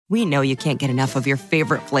We know you can't get enough of your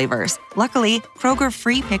favorite flavors. Luckily, Kroger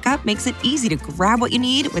Free Pickup makes it easy to grab what you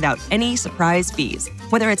need without any surprise fees.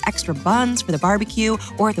 Whether it's extra buns for the barbecue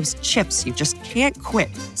or those chips you just can't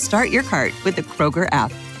quit, start your cart with the Kroger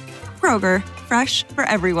app. Kroger, fresh for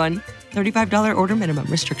everyone. $35 order minimum.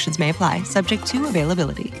 Restrictions may apply. Subject to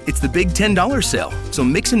availability. It's the big $10 sale. So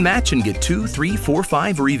mix and match and get 2, 3, 4,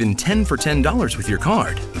 5, or even 10 for $10 with your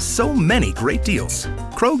card. So many great deals.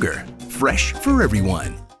 Kroger, fresh for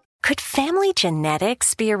everyone. Could family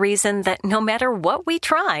genetics be a reason that no matter what we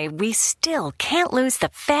try, we still can't lose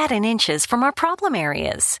the fat and inches from our problem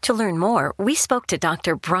areas? To learn more, we spoke to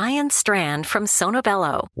Dr. Brian Strand from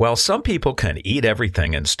Sonobello. While some people can eat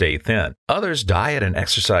everything and stay thin, others diet and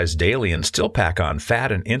exercise daily and still pack on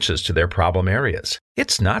fat and inches to their problem areas.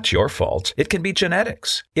 It's not your fault. It can be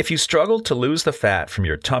genetics. If you struggle to lose the fat from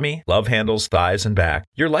your tummy, love handles, thighs, and back,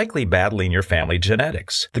 you're likely battling your family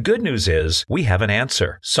genetics. The good news is we have an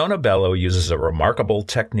answer. Sonobello uses a remarkable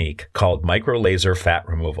technique called microlaser fat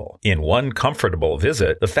removal. In one comfortable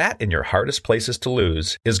visit, the fat in your hardest places to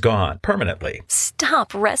lose is gone permanently.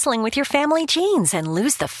 Stop wrestling with your family genes and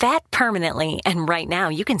lose the fat permanently. And right now,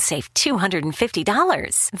 you can save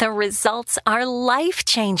 $250. The results are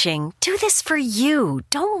life-changing. Do this for you.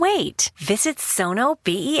 Don't wait. Visit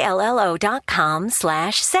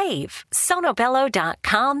sonobello.com/save.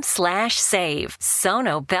 sonobello.com/save.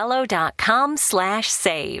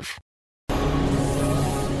 sonobello.com/save.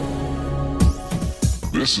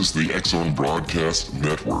 This is the X-Zone Broadcast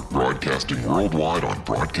Network, broadcasting worldwide on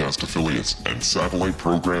broadcast affiliates and satellite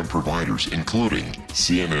program providers, including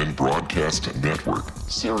CNN Broadcast Network,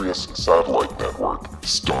 Sirius Satellite Network,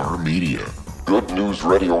 Star Media, Good News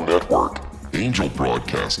Radio Network, Angel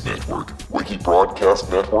Broadcast Network, Wiki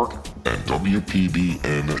Broadcast Network, and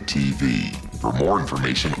WPBN TV. For more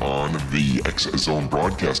information on the X-Zone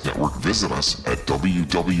Broadcast Network, visit us at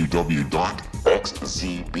www.xzbn.net.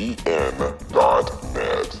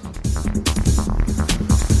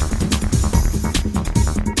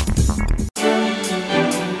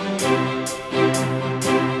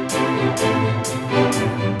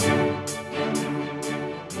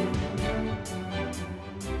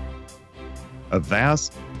 A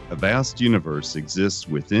vast universe exists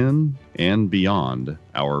within and beyond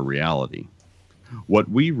our reality. What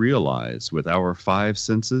we realize with our 5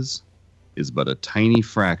 senses is but a tiny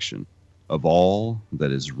fraction of all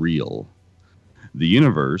that is real. The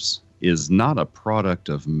universe is not a product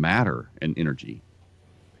of matter and energy,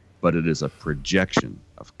 but it is a projection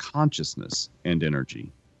of consciousness and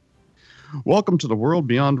energy. Welcome to the World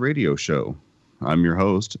Beyond Radio Show. I'm your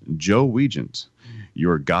host, Joe Weigant,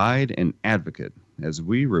 your guide and advocate as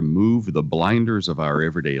we remove the blinders of our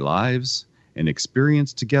everyday lives and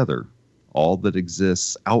experience together all that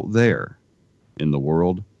exists out there in the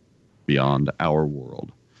world beyond our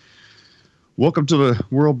world. Welcome to the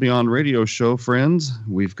World Beyond Radio Show, friends.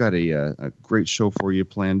 We've got a great show for you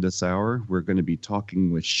planned this hour. We're going to be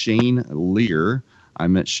talking with Shane Lear. I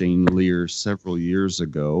met Shane Lear several years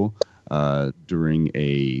ago during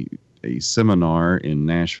a seminar in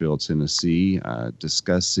Nashville, Tennessee,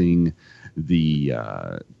 discussing the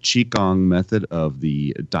Qigong method of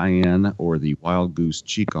the Dian or the Wild Goose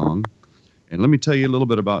Qigong. And let me tell you a little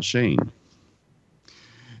bit about Shane.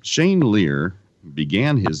 Shane Lear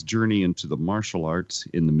began his journey into the martial arts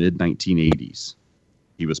in the mid-1980s.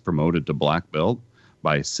 He was promoted to black belt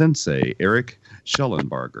by Sensei Eric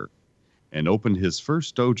Schellenbarger and opened his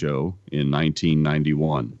first dojo in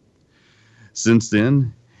 1991. Since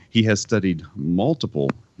then, he has studied multiple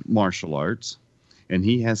martial arts, and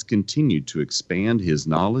he has continued to expand his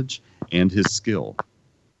knowledge and his skill.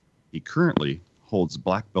 He currently holds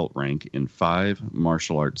black belt rank in 5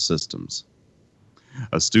 martial arts systems.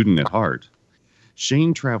 A student at heart,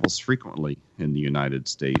 Shane travels frequently in the United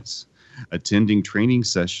States, attending training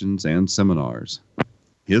sessions and seminars.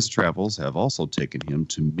 His travels have also taken him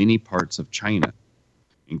to many parts of China,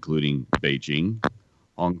 including Beijing,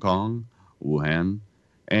 Hong Kong, Wuhan,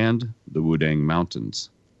 and the Wudang Mountains,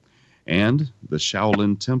 and the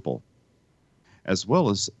Shaolin Temple, as well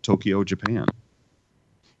as Tokyo, Japan.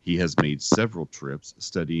 He has made several trips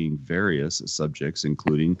studying various subjects,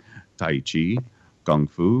 including Tai Chi, Kung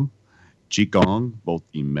Fu, Qigong, both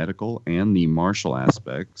the medical and the martial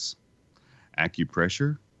aspects,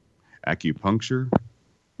 acupressure, acupuncture,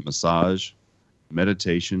 massage,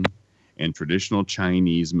 meditation, and traditional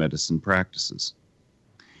Chinese medicine practices.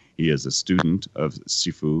 He is a student of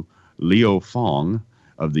Sifu Liu Fong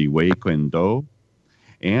of the Weigant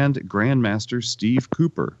and Grandmaster Steve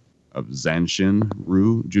Cooper of Zanshin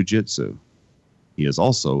Ryu Jiu-Jitsu. He is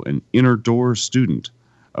also an inner door student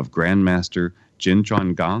of Grandmaster Jin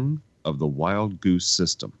Chuan Gang of the Wild Goose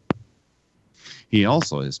System. He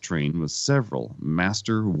also has trained with several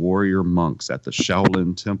master warrior monks at the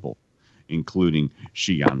Shaolin Temple, including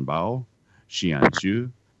Xianbao,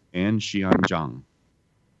 Xianzhu, and Xianzhang.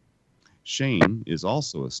 Shane is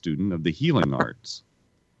also a student of the healing arts.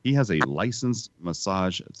 He has a licensed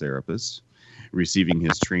massage therapist, receiving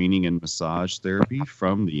his training in massage therapy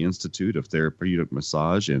from the Institute of Therapeutic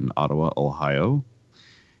Massage in Ottawa, Ohio.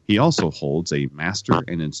 He also holds a master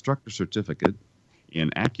and instructor certificate in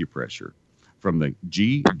acupressure from the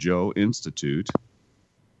Ji Zhou Institute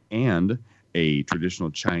and a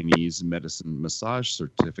traditional Chinese medicine massage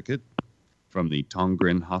certificate from the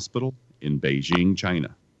Tongren Hospital in Beijing,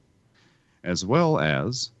 China, as well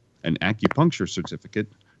as an acupuncture certificate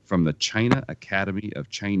from the China Academy of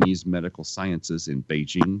Chinese Medical Sciences in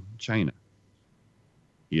Beijing, China.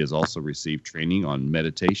 He has also received training on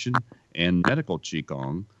meditation and medical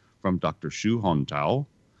Qigong from Dr. Xu Hontao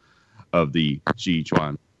of the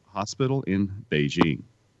Jichuan Hospital in Beijing.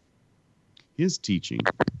 His teaching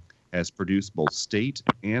has produced both state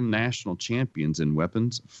and national champions in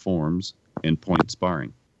weapons, forms, and point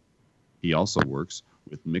sparring. He also works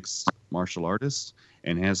with mixed martial artists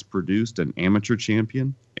and has produced an amateur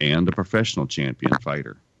champion and a professional champion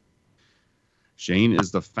fighter. Shane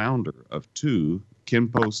is the founder of two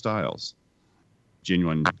Kempo styles,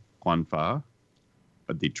 Jinyuan Kwanfa,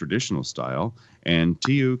 the traditional style, and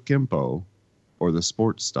Tiu Kempo, or the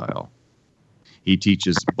sports style. He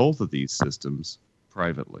teaches both of these systems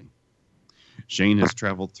privately. Shane has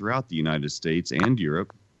traveled throughout the United States and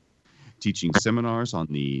Europe, teaching seminars on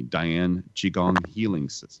the Dian Qigong healing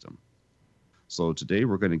system. So today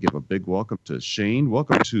we're going to give a big welcome to Shane.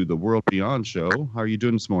 Welcome to the World Beyond Show. How are you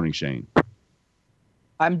doing this morning, Shane?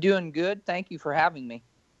 I'm doing good. Thank you for having me.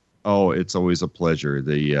 Oh, it's always a pleasure.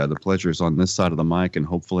 The pleasure is on this side of the mic and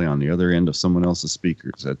hopefully on the other end of someone else's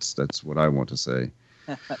speakers. That's what I want to say.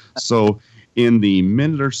 So in the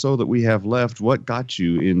minute or so that we have left, what got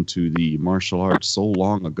you into the martial arts so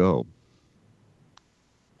long ago?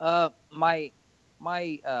 My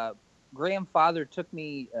grandfather took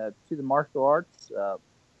me to the martial arts, to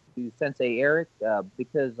Sensei Eric,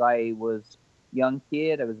 because I was a young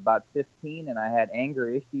kid. I was about 15 and I had anger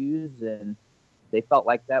issues, and they felt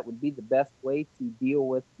like that would be the best way to deal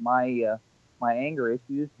with my anger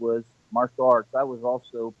issues was martial arts. I was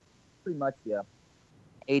also pretty much a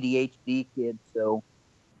ADHD kid, so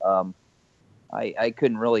I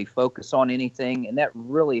couldn't really focus on anything, and that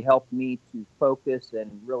really helped me to focus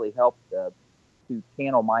and really helped to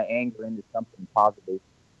channel my anger into something positive.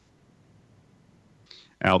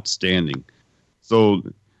 Outstanding. So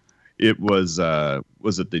it was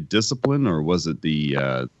it the discipline, or was it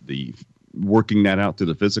the working that out through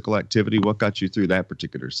the physical activity? What got you through that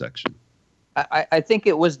particular section? I think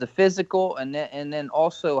it was the physical, and then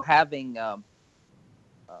also having a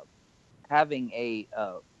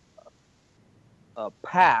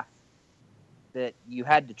path that you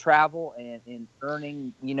had to travel and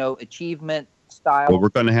earning, achievement style. Well, we're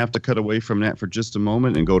going to have to cut away from that for just a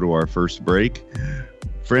moment and go to our first break.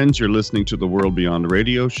 Friends, you're listening to the World Beyond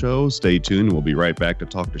Radio Show. Stay tuned. We'll be right back to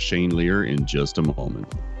talk to Shane Lear in just a moment.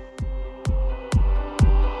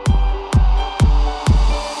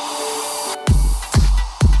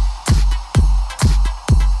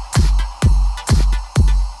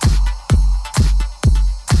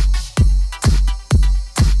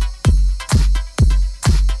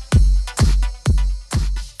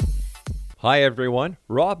 Hi everyone,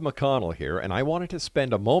 Rob McConnell here, and I wanted to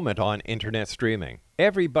spend a moment on internet streaming.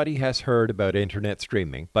 Everybody has heard about internet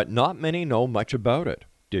streaming, but not many know much about it.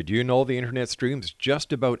 Did you know the internet streams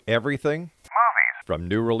just about everything? Movies. From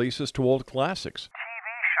new releases to old classics. TV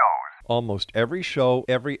shows. Almost every show,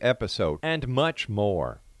 every episode, and much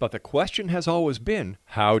more. But the question has always been,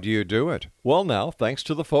 how do you do it? Well now, thanks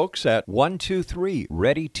to the folks at 123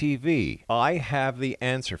 Ready TV, I have the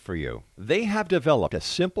answer for you. They have developed a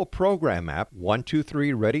simple program app,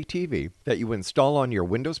 123 Ready TV, that you install on your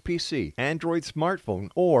Windows PC, Android smartphone,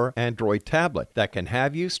 or Android tablet that can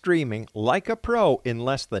have you streaming like a pro in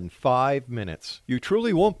less than 5 minutes. You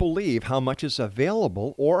truly won't believe how much is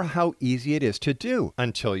available or how easy it is to do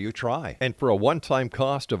until you try. And for a one-time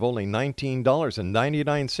cost of only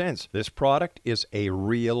 $19.99, this product is a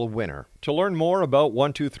real winner. To learn more about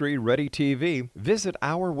 123 Ready TV, visit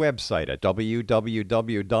our website at www.xzbn.net.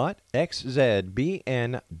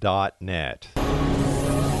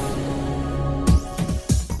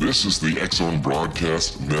 This is the X-Zone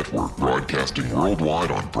Broadcast Network, broadcasting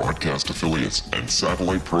worldwide on broadcast affiliates and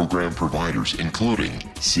satellite program providers, including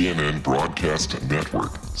CNN Broadcast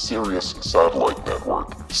Network, Sirius Satellite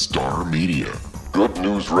Network, Star Media, Good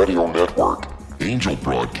News Radio Network, Angel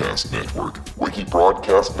Broadcast Network, Wiki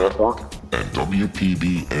Broadcast Network, and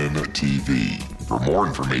WPBN TV. For more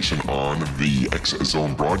information on the X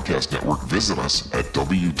Zone Broadcast Network, visit us at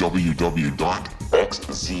www.xzbn.net.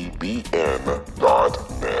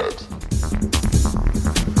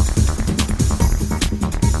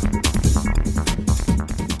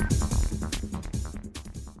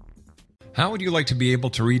 How would you like to be able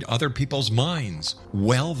to read other people's minds?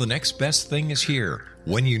 Well, the next best thing is here.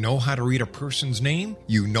 When you know how to read a person's name,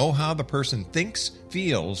 you know how the person thinks,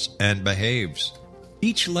 feels, and behaves.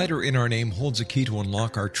 Each letter in our name holds a key to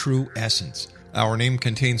unlock our true essence. Our name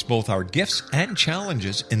contains both our gifts and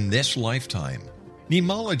challenges in this lifetime.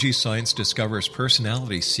 Mnemology science discovers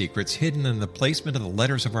personality secrets hidden in the placement of the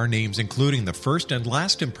letters of our names, including the first and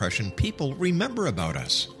last impression people remember about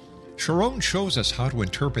us. Sharon shows us how to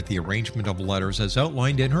interpret the arrangement of letters as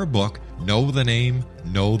outlined in her book, Know the Name,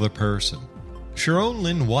 Know the Person. Sharon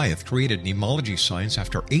Lynn Wyeth created mnemology science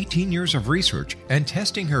after 18 years of research and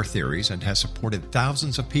testing her theories, and has supported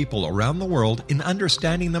thousands of people around the world in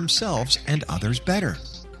understanding themselves and others better.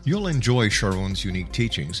 You'll enjoy Sharon's unique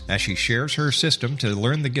teachings as she shares her system to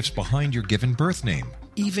learn the gifts behind your given birth name.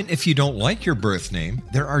 Even if you don't like your birth name,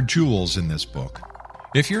 there are jewels in this book.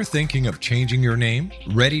 If you're thinking of changing your name,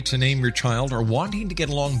 ready to name your child, or wanting to get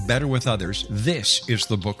along better with others, this is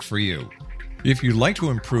the book for you. If you'd like to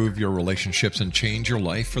improve your relationships and change your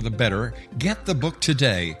life for the better, get the book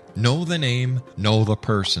today, Know the Name, Know the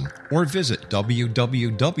Person, or visit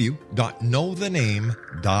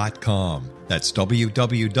www.knowthename.com. That's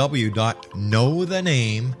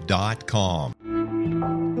www.knowthename.com.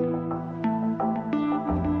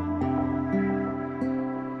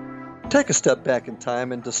 Take a step back in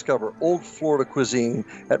time and discover old Florida cuisine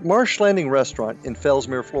at Marsh Landing Restaurant in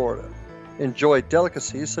Fellsmere, Florida. Enjoy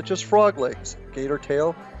delicacies such as frog legs, gator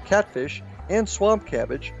tail, catfish, and swamp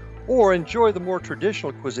cabbage, or enjoy the more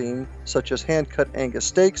traditional cuisine such as hand-cut Angus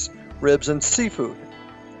steaks, ribs, and seafood.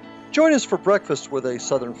 Join us for breakfast with a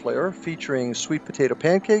southern flair featuring sweet potato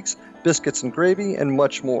pancakes, biscuits and gravy, and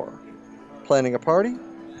much more. Planning a party?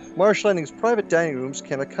 Marsh Landing's private dining rooms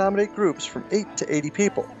can accommodate groups from 8 to 80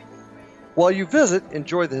 people. While you visit,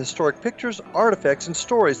 enjoy the historic pictures, artifacts, and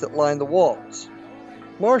stories that line the walls.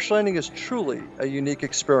 Marsh Landing is truly a unique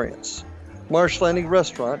experience. Marsh Landing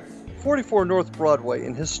Restaurant, 44 North Broadway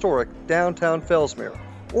in historic downtown Fellsmere,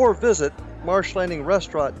 or visit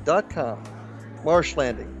marshlandingrestaurant.com. Marsh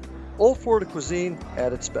Landing, old Florida cuisine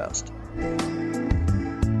at its best.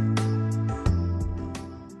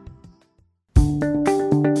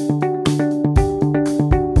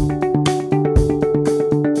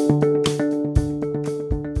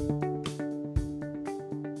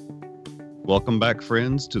 Welcome back,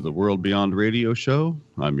 friends, to the World Beyond Radio Show.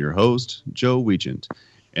 I'm your host, Joe Weigant.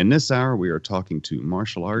 In this hour, we are talking to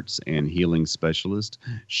martial arts and healing specialist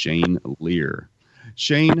Shane Lear.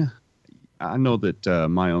 Shane, I know that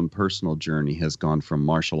my own personal journey has gone from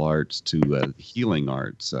martial arts to healing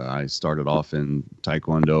arts. I started off in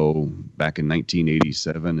Taekwondo back in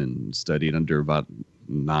 1987 and studied under about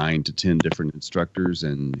 9 to 10 different instructors,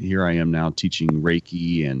 and here I am now teaching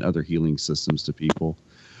Reiki and other healing systems to people.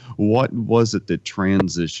 What was it that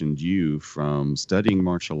transitioned you from studying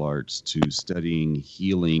martial arts to studying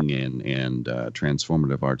healing and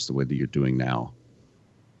transformative arts the way that you're doing now?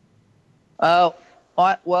 Well,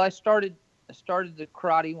 I started the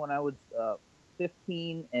karate when I was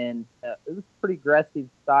 15, and it was pretty aggressive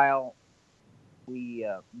style. We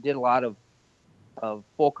did a lot of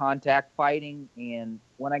full contact fighting, and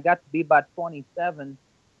when I got to be about 27,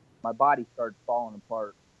 my body started falling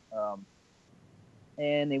apart.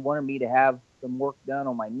 And they wanted me to have some work done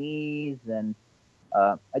on my knees, and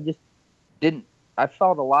I just didn't. I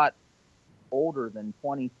felt a lot older than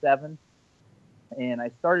 27, and I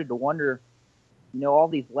started to wonder, all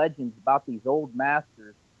these legends about these old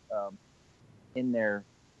masters in their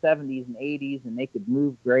 70s and 80s, and they could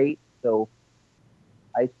move great. So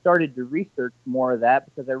I started to research more of that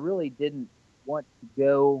because I really didn't want to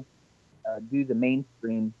go do the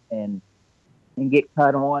mainstream and get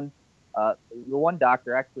cut on. The one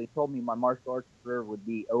doctor actually told me my martial arts career would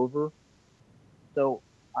be over. So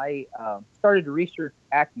I started to research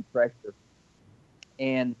acupressure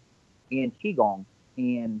and qigong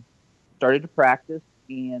and started to practice.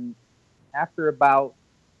 And after about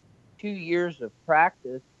 2 years of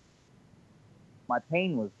practice, my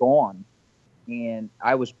pain was gone. And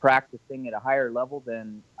I was practicing at a higher level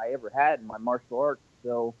than I ever had in my martial arts.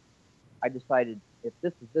 So I decided, if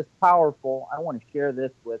this is this powerful, I want to share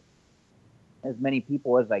this with as many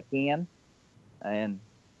people as I can, and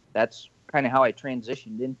that's kind of how I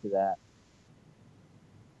transitioned into that.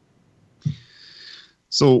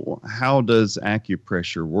 So how does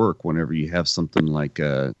acupressure work whenever you have something like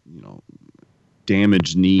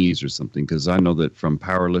damaged knees or something? Because I know that from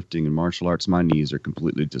powerlifting and martial arts, my knees are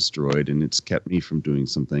completely destroyed, and it's kept me from doing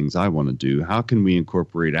some things I want to do. How can we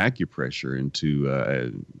incorporate acupressure into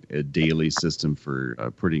a daily system for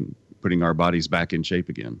putting our bodies back in shape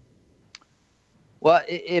again? Well,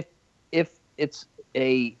 if it's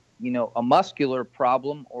a muscular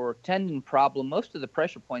problem or tendon problem, most of the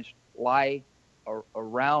pressure points lie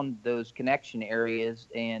around those connection areas,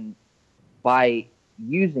 and by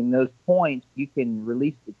using those points, you can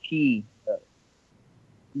release the chi.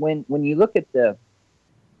 When you look at the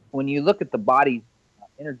body's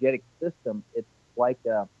energetic system, it's like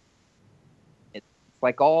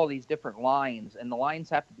all these different lines, and the lines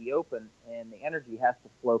have to be open, and the energy has to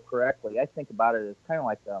flow correctly. I think about it as kind of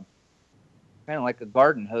like a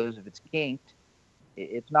garden hose. If it's kinked,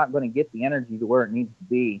 it's not going to get the energy to where it needs to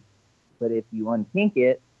be. But if you unkink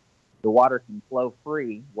it, the water can flow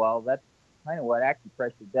free. Well, that's kind of what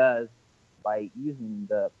acupressure does. By using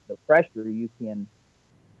the pressure, you can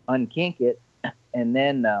unkink it, and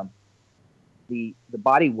then the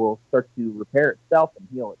body will start to repair itself and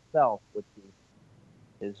heal itself, which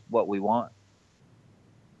is what we want.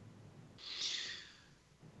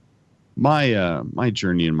 My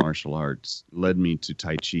journey in martial arts led me to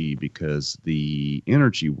Tai Chi because the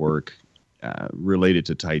energy work related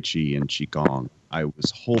to Tai Chi and Qigong, I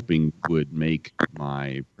was hoping would make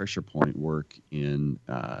my pressure point work in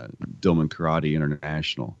Dillman Karate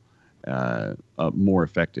International more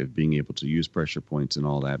effective, being able to use pressure points and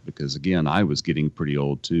all that. Because again, I was getting pretty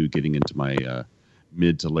old too, getting into my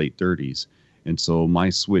mid to late 30s. And so my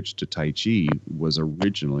switch to Tai Chi was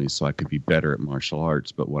originally so I could be better at martial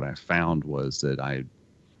arts. But what I found was that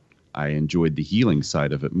I enjoyed the healing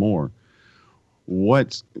side of it more.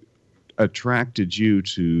 What attracted you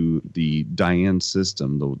to the Dian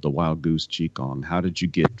system, the Wild Goose Qigong? How did you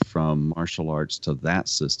get from martial arts to that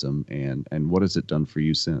system, and what has it done for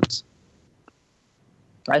you since?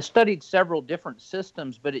 I studied several different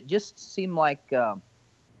systems, but it just seemed like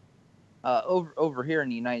over here in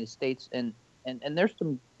the United States, and there's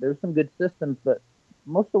some good systems, but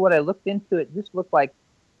most of what I looked into, it just looked like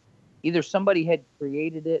either somebody had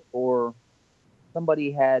created it or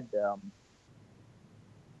somebody had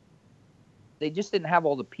they just didn't have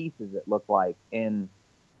all the pieces, it looked like. And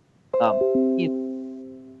I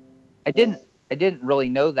didn't really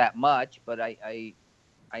know that much, but I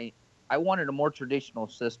wanted a more traditional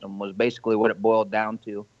system, was basically what it boiled down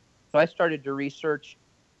to. So I started to research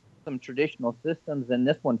some traditional systems, and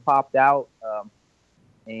this one popped out,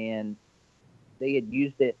 and they had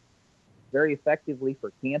used it very effectively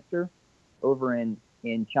for cancer over in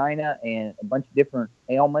China and a bunch of different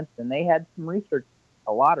ailments, and they had some research,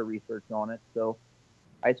 a lot of research on it. So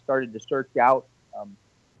I started to search out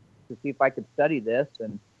to see if I could study this,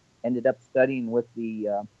 and ended up studying with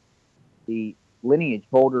the lineage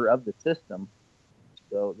holder of the system.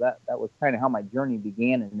 So that was kind of how my journey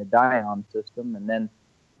began in the Dian system. And then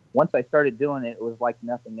once I started doing it, it was like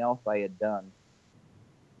nothing else I had done.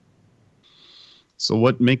 So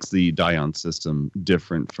what makes the Dian system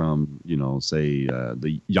different from, say,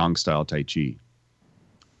 the Yang style Tai Chi?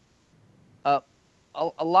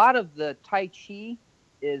 A lot of the Tai Chi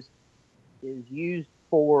is used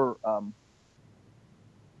for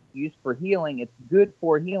healing. It's good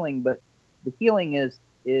for healing, but the healing is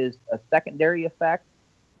a secondary effect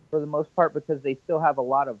for the most part, because they still have a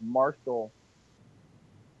lot of martial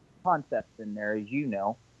concepts in there, as you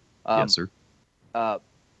know. Yes, sir.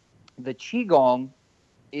 The Qigong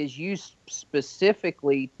is used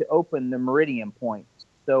specifically to open the meridian points.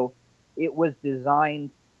 So it was designed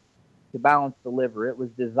to balance the liver. It was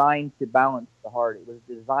designed to balance the heart. It was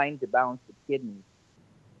designed to balance the kidneys,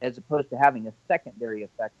 as opposed to having a secondary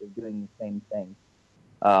effect of doing the same thing.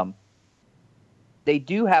 They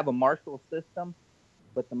do have a martial system,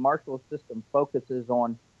 but the martial system focuses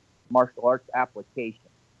on martial arts application.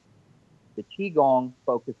 The Qigong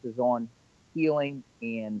focuses on healing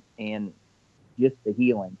and just the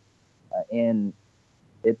healing, and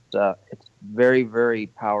it's very, very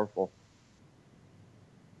powerful.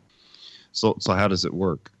 So how does it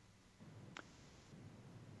work?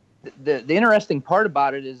 The interesting part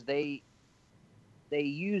about it is they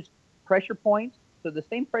use pressure points. So the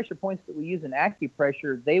same pressure points that we use in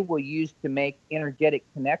acupressure, they will use to make energetic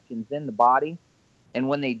connections in the body. And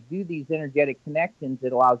when they do these energetic connections,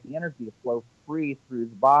 it allows the energy to flow free through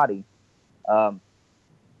the body.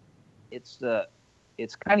 It's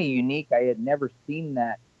kind of unique. I had never seen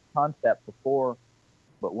that concept before.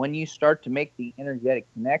 But when you start to make the energetic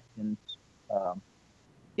connections,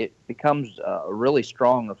 it becomes a really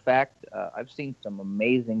strong effect. I've seen some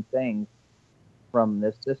amazing things from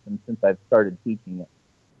this system since I've started teaching it.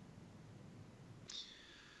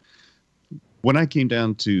 When I came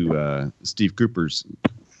down to Steve Cooper's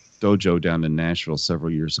dojo down in Nashville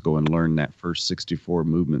several years ago and learned that first 64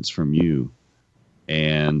 movements from you,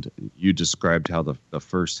 and you described how the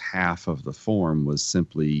first half of the form was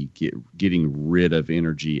simply getting rid of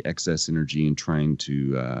energy, excess energy, and trying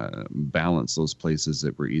to balance those places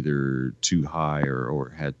that were either too high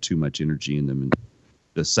or had too much energy in them. And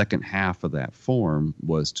the second half of that form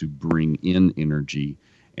was to bring in energy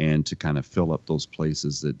and to kind of fill up those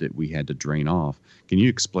places that we had to drain off. Can you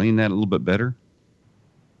explain that a little bit better?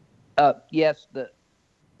 Yes, the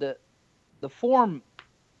form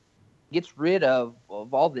gets rid of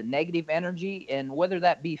all the negative energy, and whether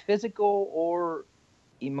that be physical or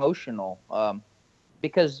emotional,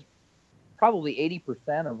 because probably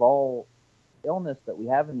 80% of all illness that we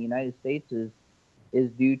have in the United States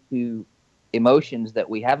is due to emotions that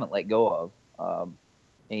we haven't let go of,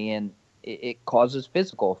 and it causes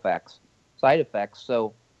physical effects, side effects.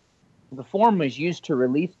 So the form is used to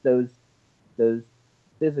release those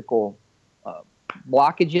physical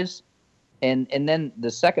blockages. And then the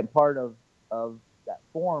second part of that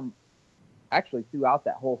form, actually throughout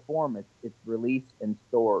that whole form, it's release and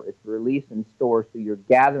store. It's release and store. So you're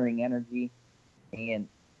gathering energy and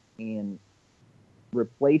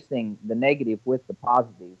replacing the negative with the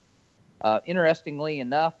positive. Interestingly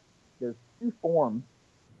enough, there's two forms,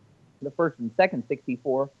 the first and second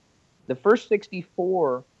 64. The first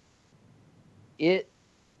 64, it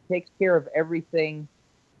takes care of everything.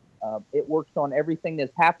 It works on everything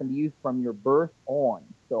that's happened to you from your birth on.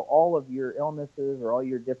 So all of your illnesses or all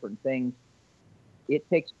your different things, it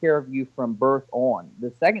takes care of you from birth on.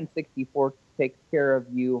 The second 64 takes care of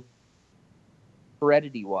you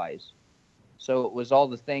heredity-wise. So it was all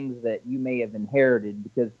the things that you may have inherited,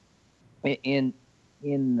 because in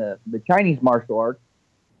the Chinese martial arts,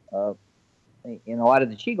 in a lot of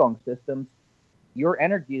the Qigong systems, your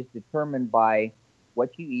energy is determined by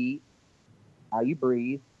what you eat, how you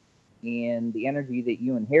breathe, and the energy that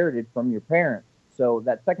you inherited from your parents. So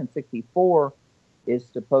that second 64 is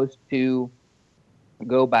supposed to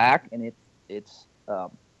go back, and it's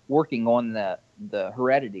working on the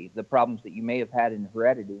heredity, the problems that you may have had in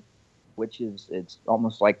heredity, which is, it's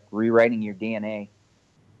almost like rewriting your DNA.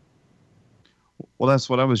 Well, that's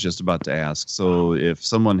what I was just about to ask. So if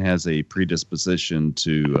someone has a predisposition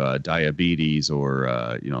to diabetes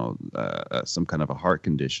or some kind of a heart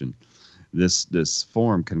condition, this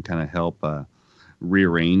form can kind of help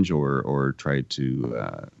rearrange or try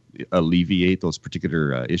to alleviate those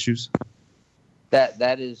particular issues.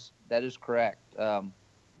 That is correct. And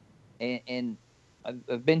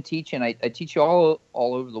I've been teaching. I teach all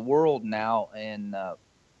over the world now, and a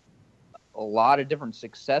lot of different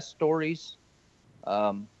success stories.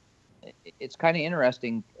 It's kind of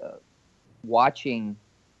interesting watching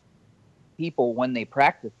people when they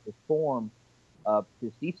practice the form. To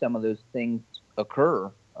see some of those things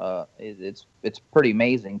occur, it's pretty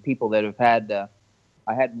amazing. People that have had,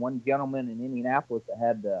 I had one gentleman in Indianapolis that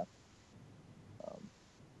had,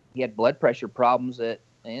 he had blood pressure problems and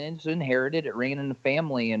it's inherited. It ran in the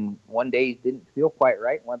family, and one day he didn't feel quite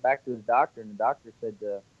right. Went back to his doctor, and the doctor said,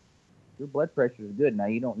 "Your blood pressure is good now.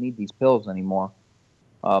 You don't need these pills anymore."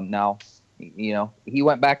 Now, he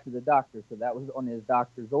went back to the doctor, so that was on his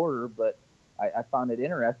doctor's order, but I found it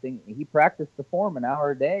interesting. He practiced the form an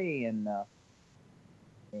hour a day, and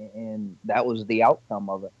that was the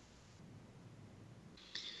outcome of it.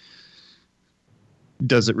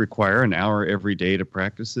 Does it require an hour every day to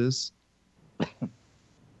practice this?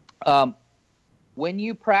 When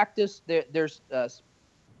you practice, there's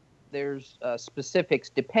specifics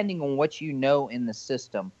depending on what you know in the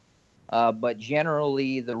system. But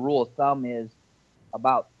generally, the rule of thumb is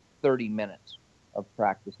about 30 minutes of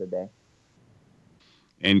practice a day.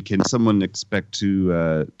 And can someone expect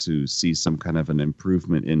to see some kind of an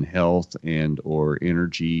improvement in health and or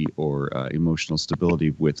energy or emotional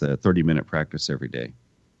stability with a 30-minute practice every day?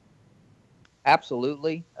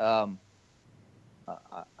 Absolutely.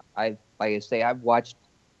 Like I say, I've watched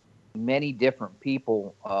many different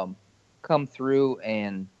people come through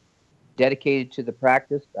and dedicated to the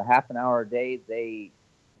practice, a half an hour a day.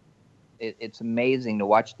 It's amazing to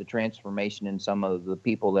watch the transformation in some of the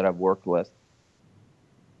people that I've worked with.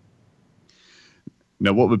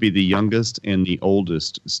 Now, what would be the youngest and the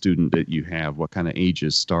oldest student that you have? What kind of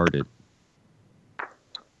ages started?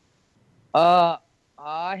 I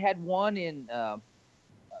had one that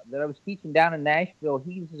I was teaching down in Nashville.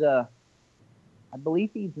 He's, I believe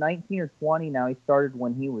he's 19 or 20 now. He started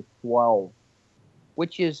when he was 12,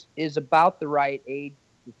 which is about the right age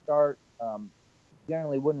to start.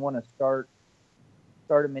 Generally wouldn't want to start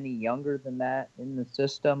them any younger than that in the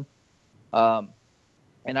system. And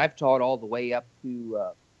I've taught all the way up to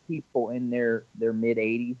people in their mid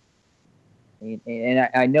 80s. And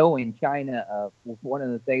I know in China, one of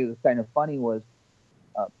the things that's kind of funny was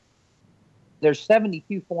there's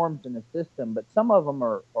 72 forms in the system, but some of them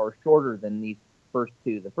are shorter than these first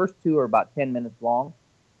two. The first two are about 10 minutes long.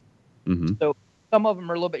 Mm-hmm. So some of them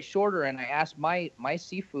are a little bit shorter. And I asked my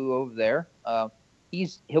Sifu over there,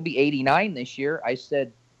 he'll be 89 this year. I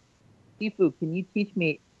said, Sifu, can you teach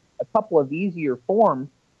me a couple of easier forms?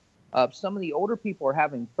 Some of the older people are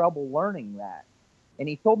having trouble learning that. And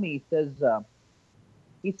he told me,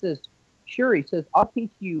 he says, sure. He says, I'll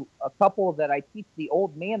teach you a couple that I teach the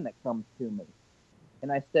old man that comes to me.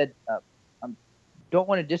 And I said, I don't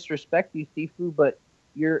want to disrespect you, Sifu, but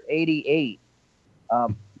you're 88.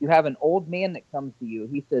 You have an old man that comes to you.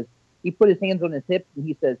 He says, he put his hands on his hips and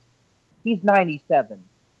he says, he's 97.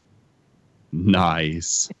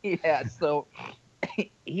 Nice. Yeah, so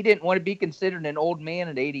he didn't want to be considered an old man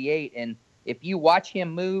at 88. And if you watch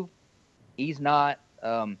him move, he's not.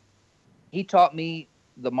 He taught me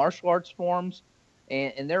the martial arts forms,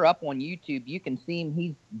 and they're up on YouTube. You can see him.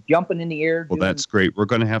 He's jumping in the air. Well, that's great. We're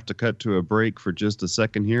going to have to cut to a break for just a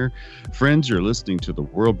second here. Friends, you're listening to the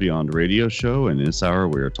World Beyond Radio Show, and this hour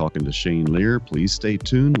we are talking to Shane Lear. Please stay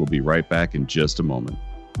tuned. We'll be right back in just a moment.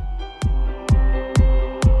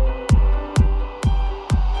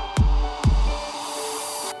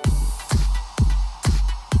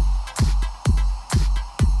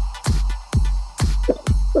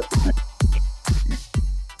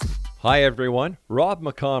 Hi everyone, Rob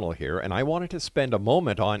McConnell here, and I wanted to spend a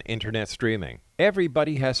moment on internet streaming.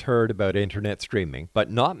 Everybody has heard about internet streaming, but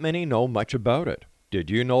not many know much about it. Did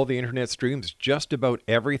you know the internet streams just about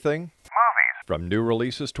everything? Movies. From new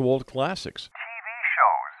releases to old classics. TV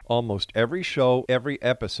shows. Almost every show, every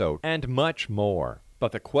episode, and much more.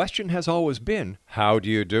 But the question has always been, how do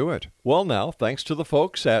you do it? Well now, thanks to the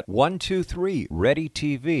folks at 123 Ready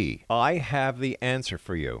TV, I have the answer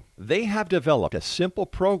for you. They have developed a simple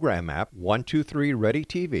program app, 123 Ready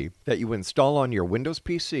TV, that you install on your Windows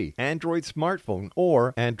PC, Android smartphone,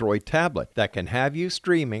 or Android tablet that can have you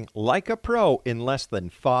streaming like a pro in less than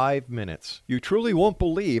 5 minutes. You truly won't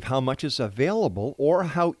believe how much is available or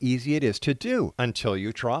how easy it is to do until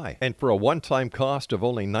you try. And for a one-time cost of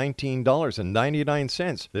only $19.99,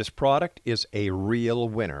 this product is a real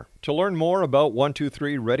winner. To learn more about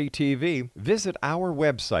 123 Ready TV, visit our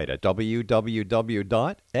website at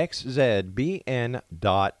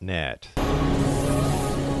www.xzbn.net.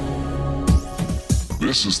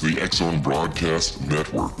 This is the X-Zone Broadcast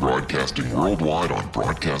Network, broadcasting worldwide on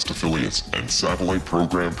broadcast affiliates and satellite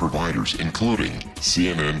program providers, including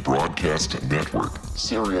CNN Broadcast Network,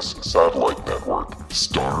 Sirius Satellite Network,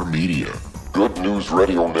 Star Media, Good News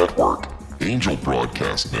Radio Network, Angel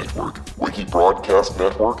Broadcast Network, Wiki Broadcast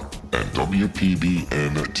Network, and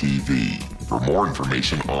WPBN TV. For more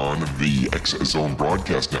information on the X-Zone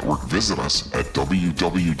Broadcast Network, visit us at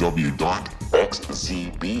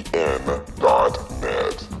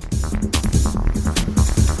www.xzbn.net.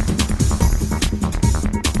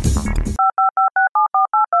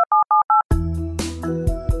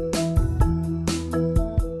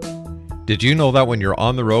 Did you know that when you're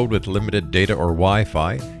on the road with limited data or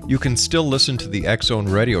Wi-Fi, you can still listen to the X-Zone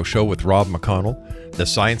Radio Show with Rob McConnell, The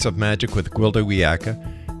Science of Magic with Gwilda Wiyaka,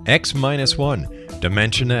 X-1,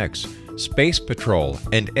 Dimension X, Space Patrol,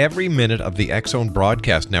 and every minute of the X-Zone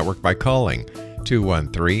Broadcast Network by calling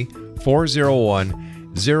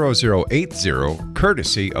 213-401-0080,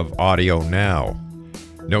 courtesy of Audio Now.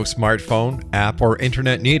 No smartphone, app, or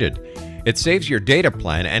internet needed. It saves your data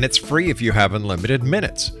plan and it's free if you have unlimited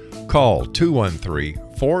minutes. Call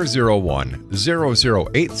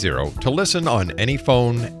 213-401-0080 to listen on any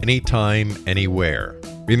phone, anytime, anywhere.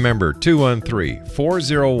 Remember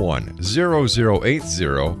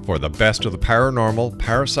 213-401-0080 for the best of the paranormal,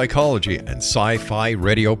 parapsychology, and sci-fi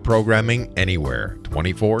radio programming anywhere,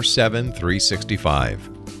 24/7, 365.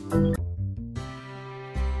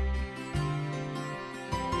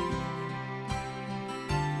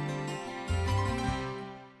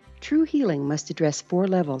 True healing must address 4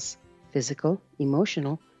 levels: physical,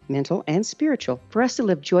 emotional, mental, and spiritual, for us to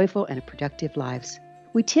live joyful and productive lives.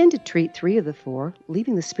 We tend to treat 3 of the 4,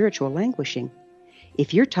 leaving the spiritual languishing.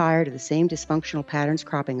 If you're tired of the same dysfunctional patterns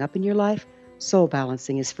cropping up in your life, Soul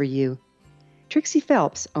Balancing is for you. Trixie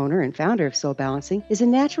Phelps, owner and founder of Soul Balancing, is a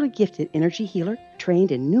naturally gifted energy healer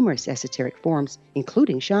trained in numerous esoteric forms,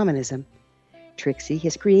 including shamanism. Trixie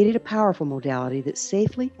has created a powerful modality that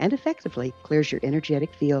safely and effectively clears your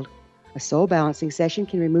energetic field. A soul balancing session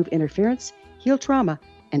can remove interference, heal trauma,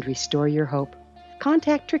 and restore your hope.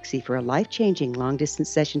 Contact Trixie for a life-changing long-distance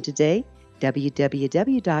session today,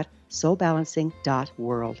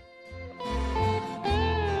 www.soulbalancing.world.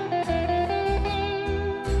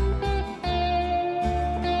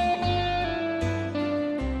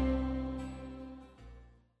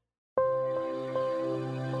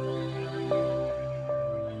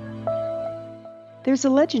 There's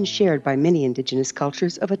a legend shared by many indigenous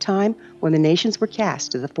cultures of a time when the nations were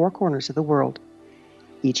cast to the four corners of the world.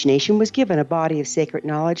 Each nation was given a body of sacred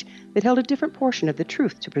knowledge that held a different portion of the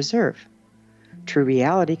truth to preserve. True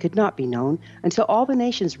reality could not be known until all the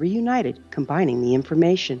nations reunited, combining the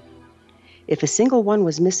information. If a single one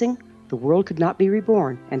was missing, the world could not be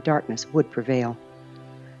reborn and darkness would prevail.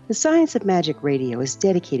 The Science of Magic Radio is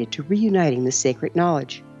dedicated to reuniting the sacred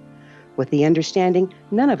knowledge. With the understanding,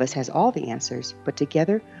 none of us has all the answers, but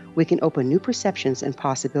together we can open new perceptions and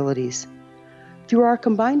possibilities. Through our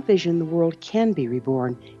combined vision, the world can be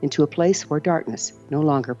reborn into a place where darkness no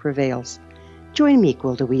longer prevails. Join me,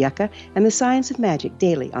 Gwilda Wiyaka, and the Science of Magic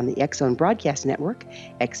daily on the X-Zone Broadcast Network,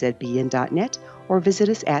 xzbn.net, or visit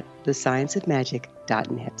us at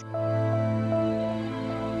thescienceofmagic.net.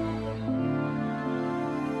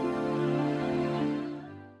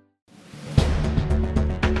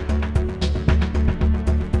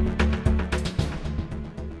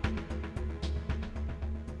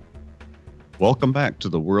 Welcome back to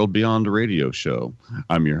the World Beyond Radio Show.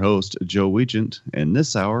 I'm your host, Joe Weigant, and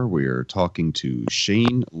this hour we are talking to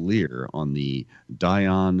Shane Lear on the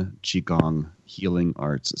Dayan Qigong Healing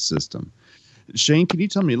Arts System. Shane, can you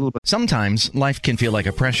tell me a little bit? Sometimes life can feel like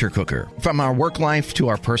a pressure cooker. From our work life to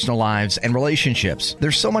our personal lives and relationships,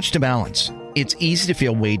 there's so much to balance. It's easy to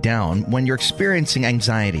feel weighed down when you're experiencing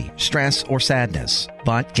anxiety, stress, or sadness.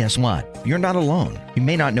 But guess what? You're not alone. You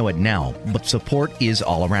may not know it now, but support is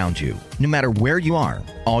all around you. No matter where you are,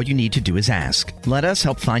 all you need to do is ask. Let us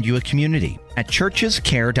help find you a community at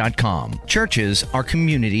churchescare.com. Churches are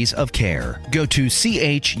communities of care. Go to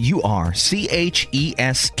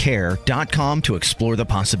churchescare.com to explore the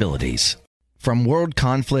possibilities. From world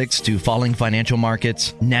conflicts to falling financial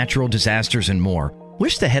markets, natural disasters, and more,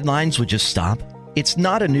 wish the headlines would just stop? It's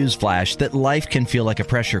not a newsflash that life can feel like a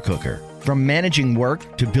pressure cooker. From managing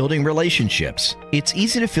work to building relationships, it's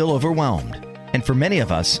easy to feel overwhelmed. And for many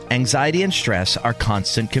of us, anxiety and stress are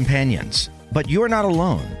constant companions. But you're not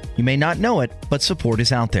alone. You may not know it, but support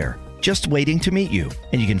is out there, just waiting to meet you.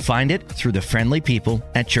 And you can find it through the friendly people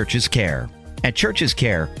at Churches Care. At Churches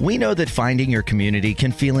Care, we know that finding your community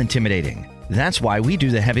can feel intimidating. That's why we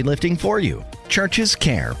do the heavy lifting for you. Churches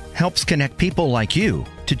Care helps connect people like you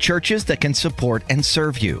to churches that can support and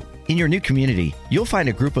serve you. In your new community, you'll find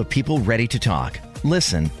a group of people ready to talk,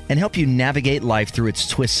 listen, and help you navigate life through its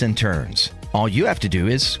twists and turns. All you have to do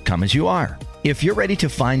is come as you are. If you're ready to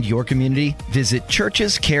find your community, visit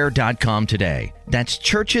churchescare.com today. That's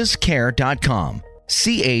churchescare.com.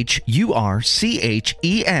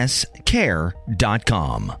 CHURCHES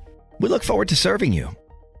care.com. We look forward to serving you.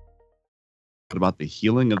 About the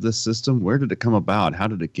healing of this system, where did it come about? How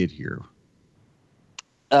did it get here?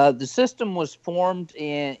 The system was formed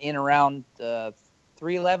in around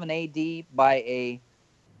 311 AD by a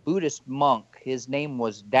Buddhist monk. His name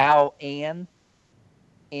was Dao An,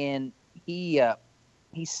 and he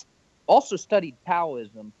also studied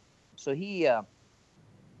Taoism. So he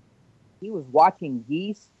was watching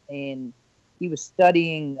geese, and he was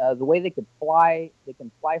studying the way they could fly. They can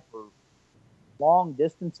fly for long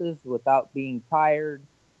distances without being tired.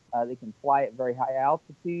 They can fly at very high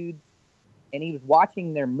altitudes. And he was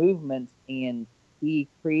watching their movements, and he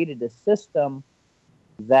created a system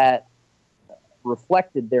that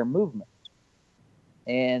reflected their movements.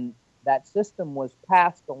 And that system was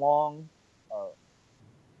passed along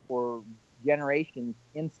for generations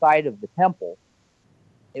inside of the temple.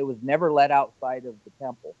 It was never let outside of the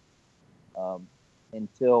temple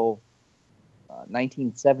until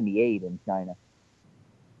 1978 in China.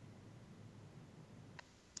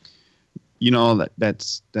 You know,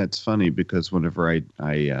 that's funny, because whenever I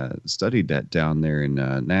studied that down there in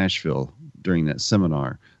Nashville during that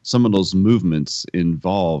seminar, some of those movements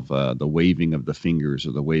involve the waving of the fingers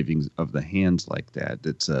or the waving of the hands like that.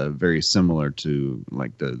 It's very similar to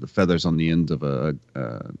like the feathers on the end of a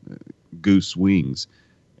goose wings.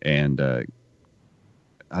 And I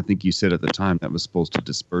think you said at the time that was supposed to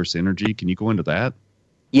disperse energy. Can you go into that?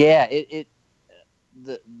 Yeah,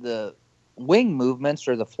 the wing movements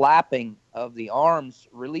or the flapping of the arms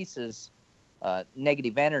releases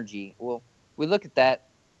negative energy. Well, we look at that,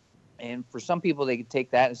 and for some people they could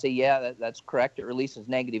take that and say, yeah, that's correct. It releases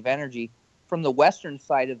negative energy. From the Western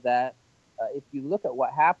side of that, if you look at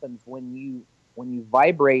what happens when you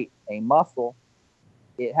vibrate a muscle,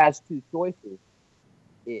 it has two choices.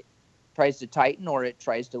 It tries to tighten or it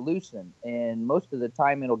tries to loosen. And most of the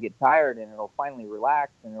time it'll get tired and it'll finally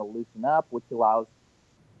relax and it'll loosen up, which allows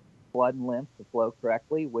blood and lymph to flow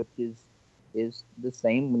correctly, which is the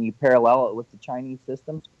same when you parallel it with the Chinese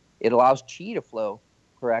systems. It allows qi to flow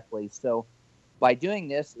correctly. So by doing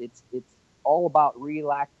this, it's all about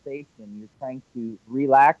relaxation. You're trying to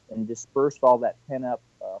relax and disperse all that pent-up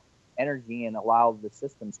energy and allow the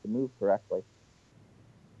systems to move correctly.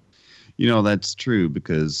 That's true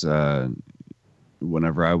because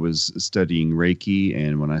whenever I was studying Reiki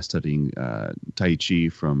and when I was studying Tai Chi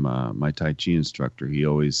from my Tai Chi instructor, he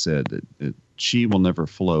always said that Qi will never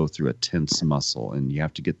flow through a tense muscle, and you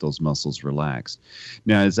have to get those muscles relaxed.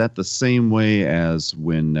 Now, is that the same way as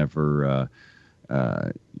whenever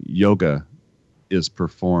yoga is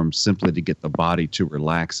performed simply to get the body to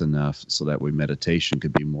relax enough so that way meditation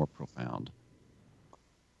could be more profound?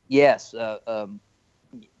 Yes,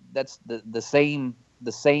 that's the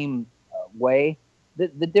same way.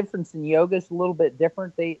 The difference in yoga is a little bit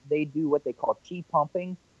different. They do what they call qi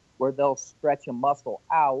pumping, where they'll stretch a muscle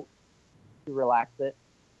out to relax it,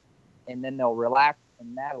 and then they'll relax,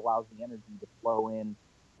 and that allows the energy to flow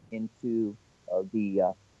into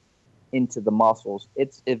the muscles.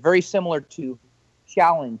 It's very similar to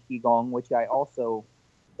Shaolin Qigong, which I also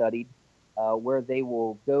studied, where they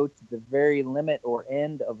will go to the very limit or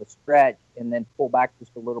end of a stretch and then pull back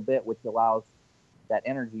just a little bit, which allows that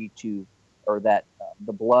energy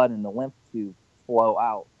the blood and the lymph to flow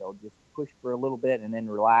out. They'll just push for a little bit and then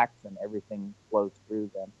relax, and everything flows through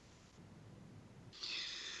them.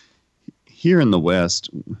 Here in the West,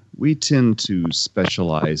 we tend to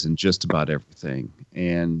specialize in just about everything.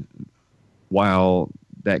 And while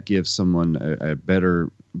that gives someone a better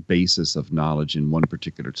basis of knowledge in one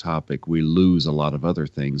particular topic, we lose a lot of other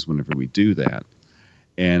things whenever we do that.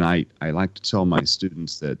 And I like to tell my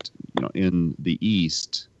students that, in the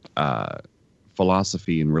East,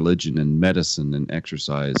 philosophy and religion and medicine and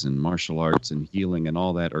exercise and martial arts and healing and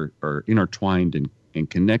all that are intertwined and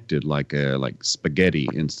connected like spaghetti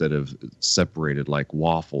instead of separated like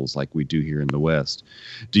waffles like we do here in the West.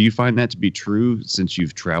 Do you find that to be true since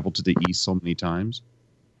you've traveled to the East so many times?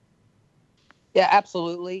 Yeah,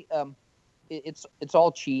 absolutely. It's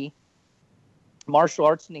all qi. Martial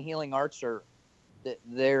arts and the healing arts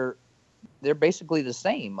they're basically the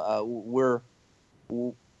same.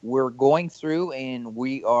 We're going through and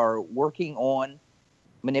we are working on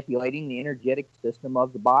manipulating the energetic system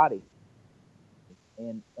of the body.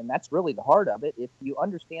 And that's really the heart of it. If you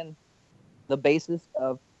understand the basis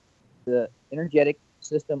of the energetic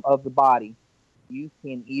system of the body, you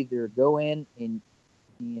can either go in and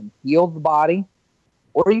heal the body,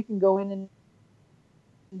 or you can go in and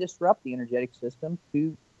disrupt the energetic system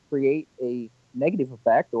to create a negative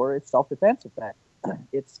effect or a self-defense effect.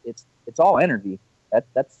 It's all energy.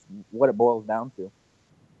 That's what it boils down to.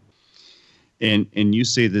 And you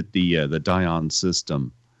say that the Dion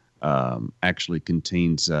system actually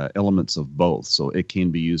contains elements of both, so it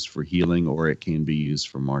can be used for healing or it can be used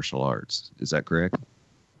for martial arts. Is that correct?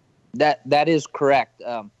 That is correct.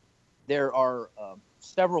 There are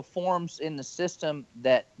several forms in the system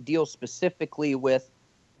that deal specifically with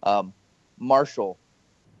martial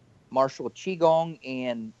qigong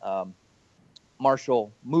and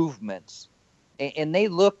martial movements, and they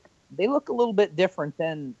look a little bit different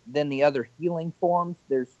than the other healing forms.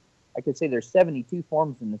 I could say there's 72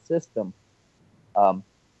 forms in the system,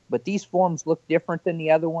 but these forms look different than the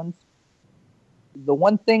other ones. The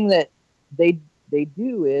one thing that they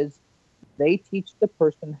do is they teach the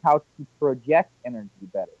person how to project energy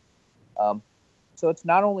better. So it's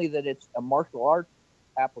not only that it's a martial arts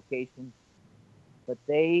application, but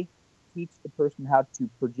they teach the person how to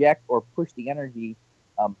project or push the energy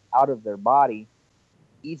out of their body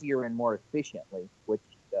easier and more efficiently,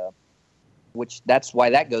 which that's why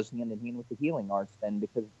that goes hand in hand with the healing arts then,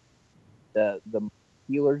 because the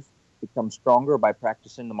healers become stronger by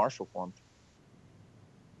practicing the martial forms.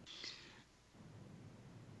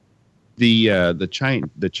 The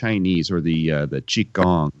Chinese or the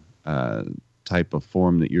Qigong type of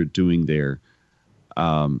form that you're doing there,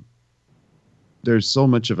 there's so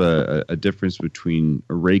much of a difference between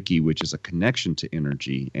Reiki, which is a connection to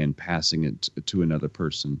energy and passing it to another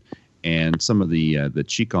person, and some of the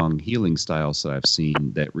Qigong healing styles that I've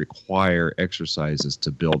seen that require exercises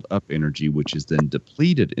to build up energy, which is then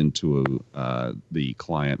depleted into the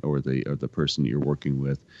client or the person that you're working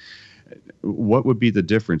with. What would be the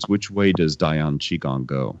difference? Which way does Dion Qigong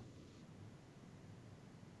go?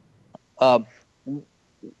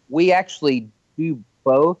 We actually do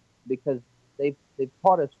both, because they've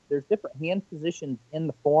taught us there's different hand positions in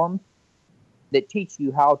the form that teach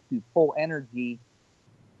you how to pull energy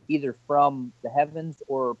either from the heavens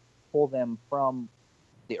or pull them from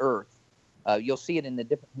the earth. You'll see it in the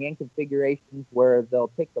different hand configurations where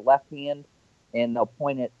they'll take the left hand and they'll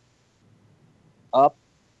point it up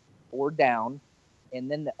or down, and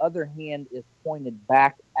then the other hand is pointed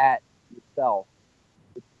back at yourself.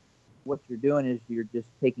 What you're doing is you're just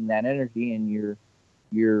taking that energy and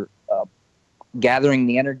you're gathering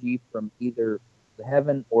the energy from either the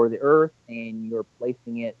heaven or the earth, and you're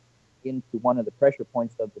placing it into one of the pressure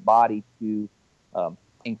points of the body to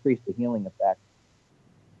increase the healing effect.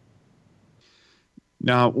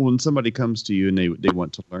 Now, when somebody comes to you and they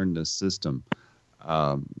want to learn this system,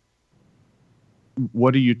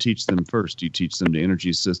 what do you teach them first? Do you teach them the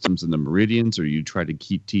energy systems and the meridians, or you try to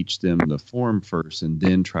teach them the form first and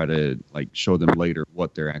then try to show them later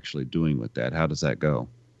what they're actually doing with that? How does that go?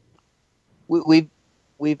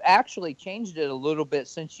 We've actually changed it a little bit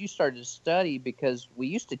since you started to study, because we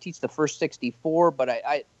used to teach the first 64, but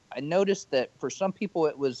I noticed that for some people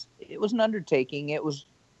it was an undertaking. It was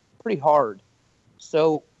pretty hard.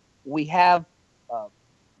 So we have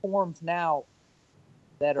forms now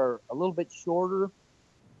that are a little bit shorter,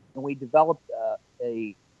 and we developed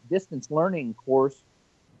a distance learning course.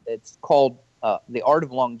 It's called The Art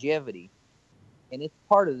of Longevity, and it's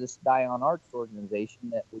part of this Dion Arts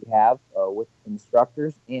organization that we have with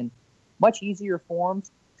instructors in much easier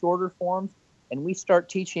forms, shorter forms, and we start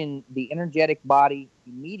teaching the energetic body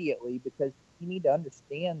immediately, because you need to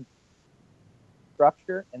understand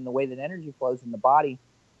structure and the way that energy flows in the body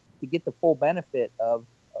to get the full benefit of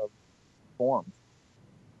forms.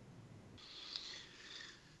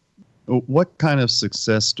 What kind of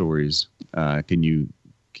success stories can you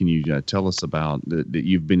tell us about that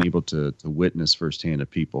you've been able to witness firsthand of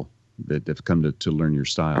people that have come to learn your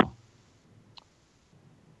style?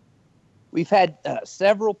 We've had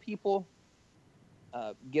several people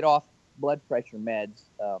get off blood pressure meds,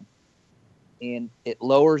 and it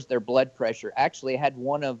lowers their blood pressure. Actually, I had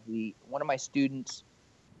one of my students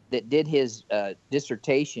that did his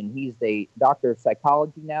dissertation. He's a doctor of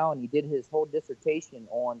psychology now, and he did his whole dissertation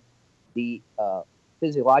on the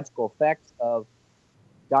physiological effects of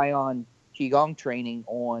Dion Qigong training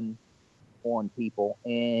on people,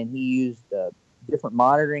 and he used different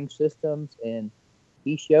monitoring systems, and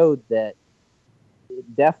he showed that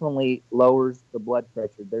it definitely lowers the blood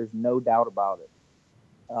pressure. There's no doubt about it.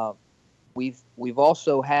 We've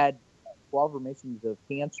also had 12 remissions of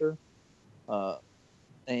cancer,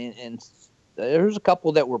 and there's a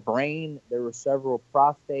couple that were brain. There were several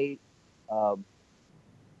prostate.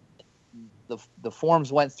 The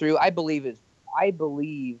forms went through. I believe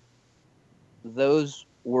those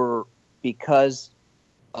were because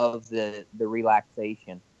of the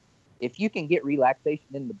relaxation. If you can get relaxation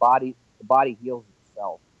in the body heals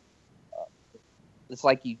itself. It's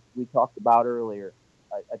like we talked about earlier.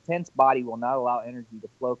 A tense body will not allow energy to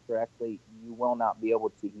flow correctly. You will not be able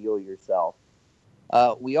to heal yourself.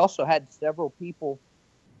 We also had several people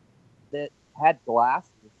that had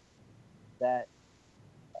glasses that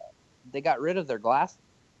they got rid of their glasses.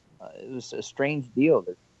 It was a strange deal.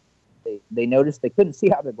 They noticed they couldn't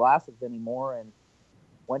see out of glasses anymore, and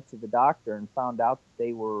went to the doctor and found out that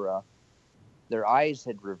they were their eyes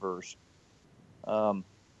had reversed.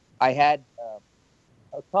 I had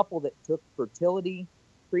a couple that took fertility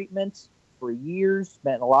treatments for years,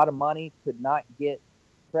 spent a lot of money, could not get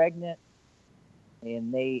pregnant,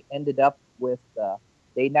 and they ended up with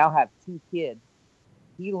they now have 2 kids.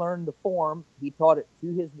 He learned the form. He taught it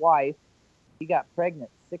to his wife. He got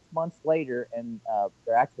pregnant 6 months later, and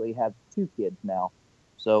they actually have 2 kids now.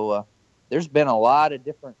 So there's been a lot of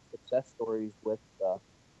different success stories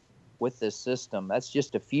with this system. That's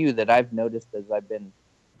just a few that I've noticed as I've been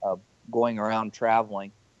going around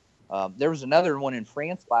traveling. There was another one in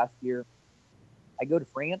France last year. I go to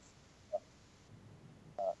France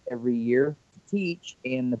every year to teach,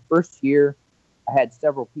 and the first year I had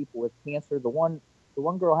several people with cancer. The one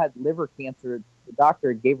girl had liver cancer. The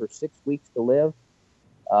doctor gave her 6 weeks to live.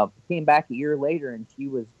 Came back a year later, and she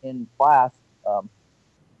was in class,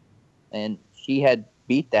 and she had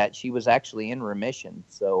beat that. She was actually in remission.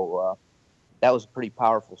 So that was a pretty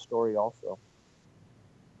powerful story also.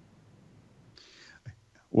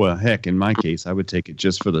 Well, heck, in my case, I would take it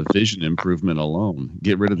just for the vision improvement alone.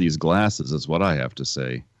 Get rid of these glasses is what I have to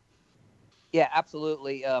say. Yeah,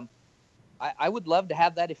 absolutely. I would love to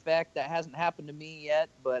have that effect. That hasn't happened to me yet,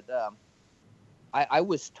 but I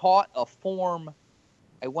was taught a form.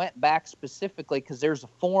 I went back specifically because there's a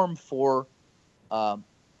form for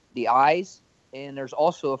the eyes, And there's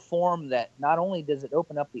also a form that not only does it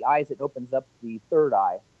open up the eyes, it opens up the third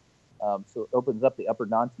eye. So it opens up the upper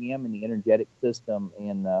dantium and the energetic system.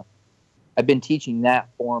 And I've been teaching that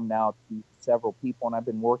form now to several people, and I've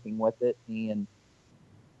been working with it. And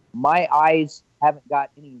my eyes haven't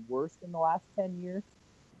got any worse in the last 10 years,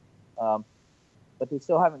 but they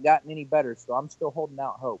still haven't gotten any better. So I'm still holding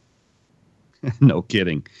out hope. No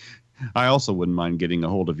kidding. I also wouldn't mind getting a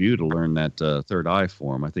hold of you to learn that third eye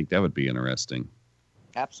form. I think that would be interesting.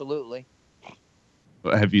 Absolutely.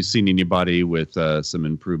 Have you seen anybody with some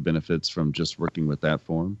improved benefits from just working with that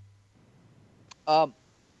form?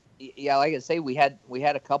 Yeah, like I say, we had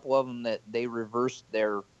a couple of them that they reversed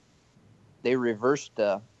their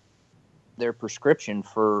prescription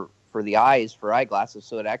for the eyes for eyeglasses,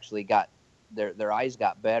 so it actually got their eyes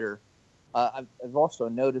got better. I've also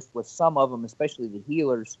noticed with some of them, especially the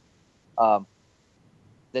healers,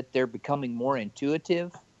 that they're becoming more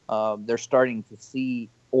intuitive. They're starting to see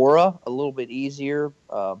aura a little bit easier,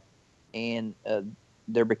 and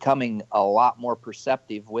they're becoming a lot more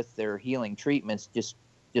perceptive with their healing treatments, just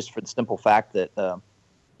for the simple fact that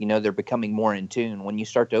they're becoming more in tune. When you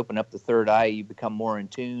start to open up the third eye, you become more in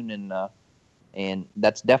tune, and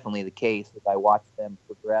that's definitely the case as I watch them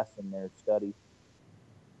progress in their studies.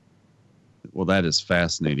 Well, that is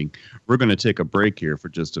fascinating. We're going to take a break here for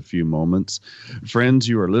just a few moments. Friends,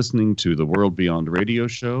 you are listening to the World Beyond Radio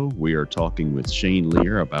Show. We are talking with Shane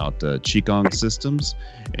Lear about Qigong systems.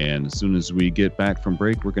 And as soon as we get back from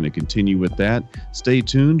break, we're going to continue with that. Stay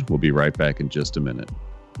tuned. We'll be right back in just a minute.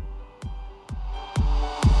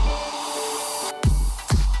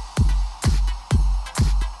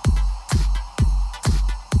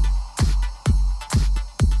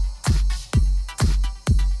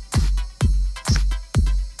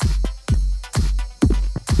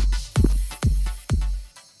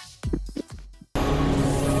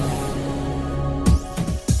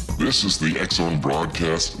 This is the X-Zone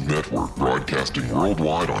Broadcast Network, broadcasting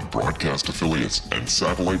worldwide on broadcast affiliates and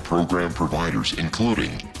satellite program providers,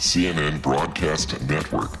 including CNN Broadcast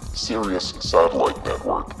Network, Sirius Satellite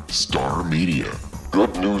Network, Star Media,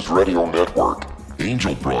 Good News Radio Network,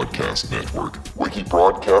 Angel Broadcast Network, Wiki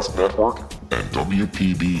Broadcast Network, and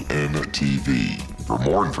WPBN TV. For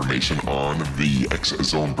more information on the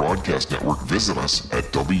X-Zone Broadcast Network, visit us at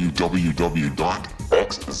www.xzbn.net.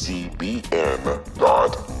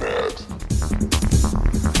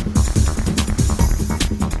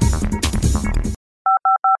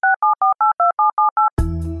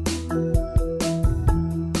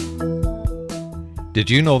 Did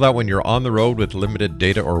you know that when you're on the road with limited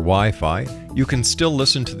data or Wi-Fi, you can still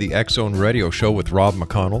listen to the X-Zone Radio Show with Rob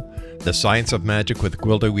McConnell, The Science of Magic with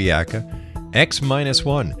Gwilda Wiyaka,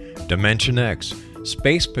 X-1, Dimension X,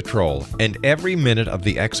 Space Patrol, and every minute of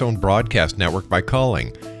the X-Zone Broadcast Network by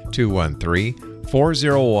calling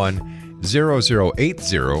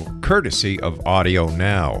 213-401-0080, courtesy of Audio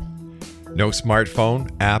Now. No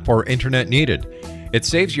smartphone, app, or internet needed. It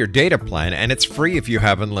saves your data plan, and it's free if you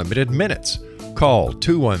have unlimited minutes. Call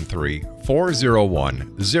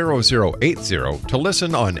 213-401-0080 to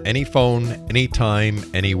listen on any phone, anytime,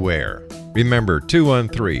 anywhere. Remember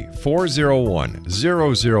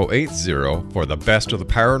 213-401-0080 for the best of the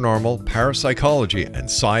paranormal, parapsychology, and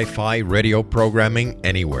sci-fi radio programming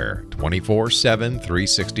anywhere, 24/7,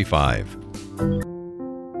 365.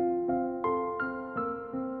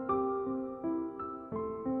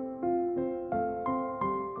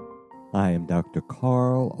 I am Dr.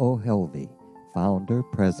 Carl O'Helvey, founder,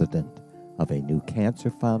 president of a new cancer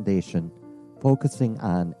foundation focusing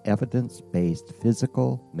on evidence-based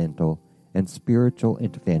physical, mental, and spiritual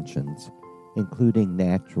interventions, including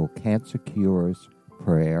natural cancer cures,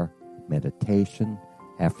 prayer, meditation,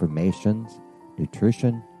 affirmations,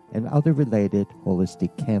 nutrition, and other related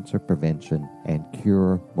holistic cancer prevention and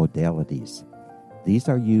cure modalities. These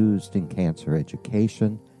are used in cancer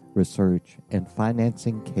education, research, and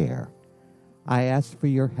financing care. I ask for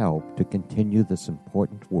your help to continue this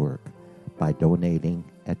important work by donating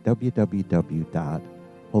at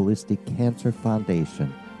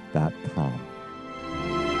www.holisticcancerfoundation.com.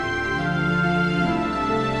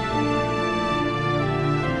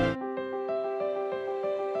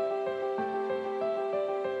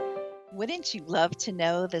 Wouldn't you love to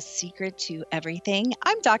know the secret to everything?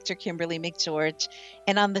 I'm Dr. Kimberly McGeorge,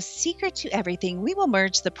 and on The Secret to Everything, we will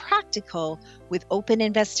merge the practical with open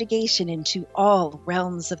investigation into all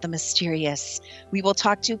realms of the mysterious. We will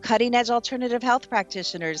talk to cutting-edge alternative health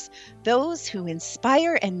practitioners, those who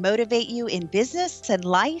inspire and motivate you in business and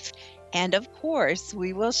life, and of course,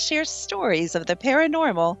 we will share stories of the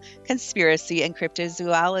paranormal, conspiracy, and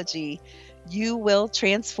cryptozoology. You will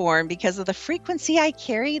transform because of the frequency I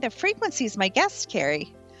carry, the frequencies my guests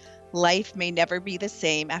carry. Life may never be the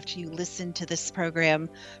same after you listen to this program,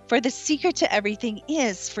 for the secret to everything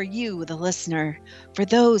is for you, the listener, for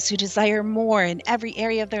those who desire more in every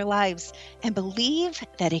area of their lives and believe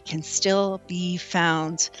that it can still be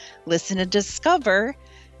found. Listen and discover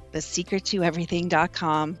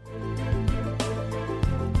thesecrettoeverything.com.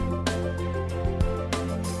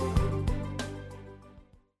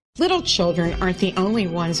 Little children aren't the only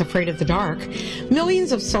ones afraid of the dark.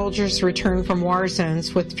 Millions of soldiers return from war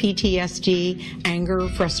zones with PTSD, anger,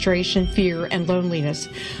 frustration, fear, and loneliness,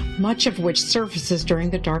 much of which surfaces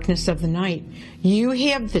during the darkness of the night. You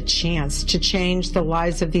have the chance to change the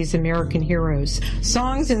lives of these American heroes.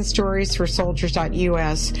 Songs and Stories for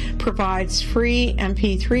Soldiers.us provides free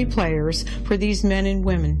MP3 players for these men and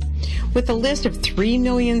women. With a list of 3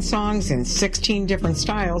 million songs in 16 different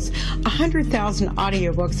styles, 100,000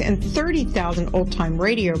 audiobooks, and 30,000 old-time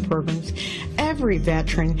radio programs, every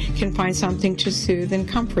veteran can find something to soothe and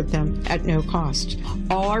comfort them at no cost.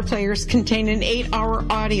 All our players contain an 8-hour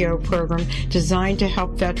audio program designed to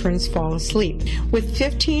help veterans fall asleep. With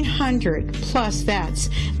 1,500 plus vets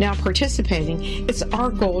now participating, it's our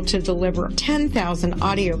goal to deliver 10,000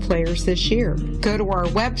 audio players this year. Go to our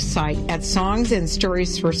website at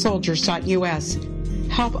songsandstoriesforsoldiers.us.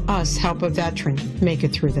 Help us help a veteran make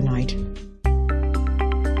it through the night.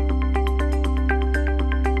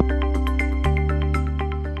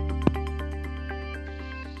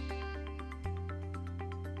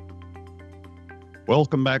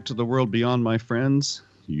 Welcome back to the World Beyond, my friends.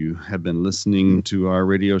 You have been listening to our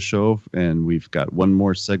radio show, and we've got one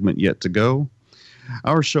more segment yet to go.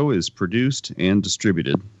 Our show is produced and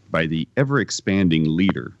distributed by the ever-expanding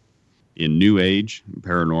leader in New Age,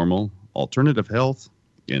 paranormal, alternative health,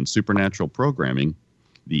 and supernatural programming,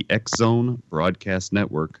 the X-Zone Broadcast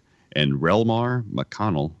Network and Relmar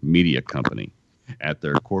McConnell Media Company, at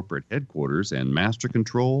their corporate headquarters and master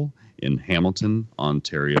control in Hamilton,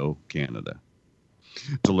 Ontario, Canada.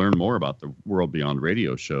 To learn more about the World Beyond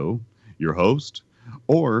radio show, your host,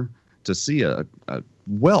 or to see a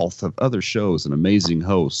wealth of other shows and amazing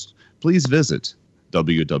hosts, please visit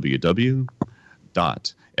www.xzbn.net.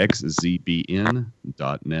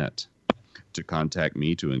 To contact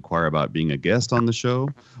me to inquire about being a guest on the show,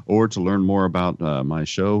 or to learn more about my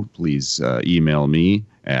show, please email me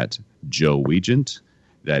at Joe Weigant.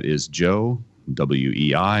 That is Joe,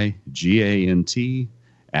 WEIGANT,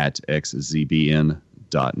 at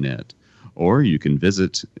xzbn.net. Or you can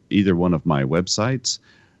visit either one of my websites,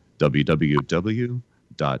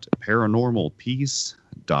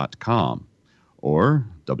 www.paranormalpeace.com or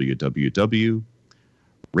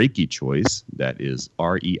www.reikichoice, that is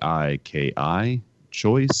REIKI,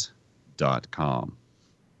 choice.com.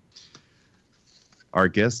 Our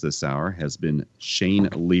guest this hour has been Shane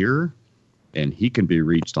Lear, and he can be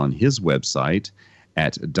reached on his website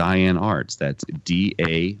at Diane Arts. That's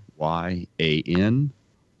DAYAN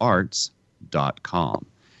arts.com.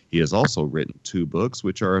 He has also written 2 books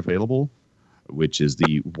which are available, which is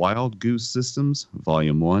the Wild Goose Systems,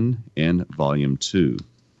 Volume 1 and Volume 2.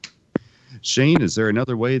 Shane, is there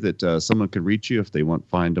another way that someone can reach you if they want to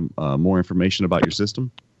find more information about your system?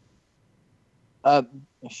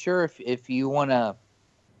 Sure. If you want to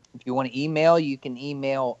email, you can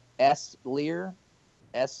email Lear,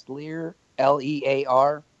 Lear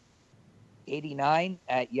 89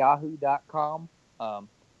 at yahoo.com.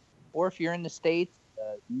 Or if you're in the States,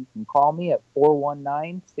 you can call me at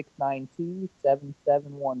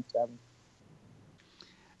 419-692-7717.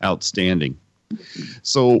 Outstanding.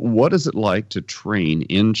 So what is it like to train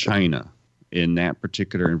in China in that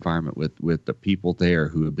particular environment with the people there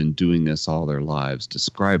who have been doing this all their lives?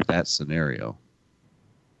 Describe that scenario.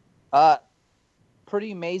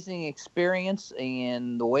 Pretty amazing experience,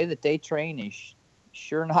 and the way that they train is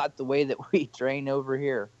sure not the way that we train over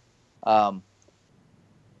here.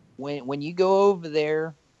 When you go over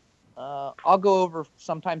there, I'll go over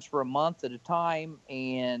sometimes for a month at a time,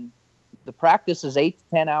 and the practice is 8 to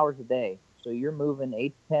 10 hours a day. So you're moving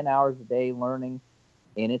 8 to 10 hours a day learning,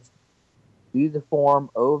 and it's do the form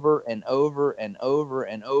over and over and over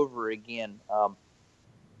and over again.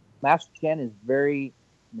 Master Chen is very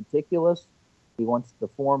meticulous. He wants the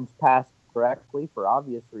forms passed correctly for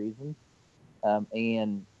obvious reasons,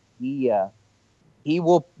 and he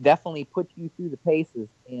will definitely put you through the paces.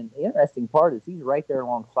 And the interesting part is he's right there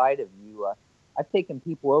alongside of you. I've taken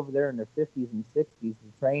people over there in their 50s and 60s to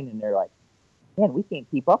train, and they're like, man, we can't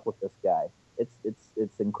keep up with this guy.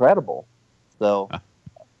 It's incredible. So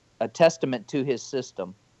a testament to his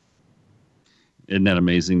system. Isn't that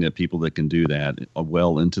amazing that people that can do that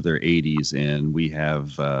well into their 80s, and we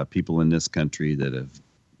have people in this country that have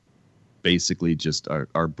basically just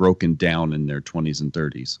are broken down in their 20s and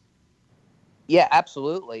 30s. Yeah,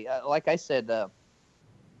 absolutely. Like I said,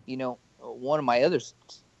 one of my other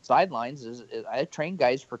sidelines is I train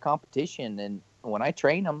guys for competition, and when I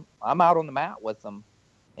train them, I'm out on the mat with them,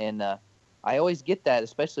 and I always get that,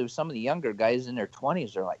 especially with some of the younger guys in their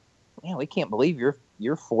 20s. They're like, "Man, we can't believe you're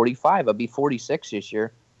 45. I'll be 46 this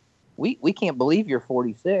year. We can't believe you're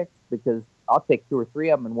 46 because I'll take 2 or 3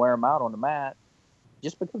 of them and wear them out on the mat,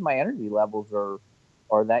 just because my energy levels are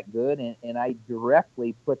that good." And I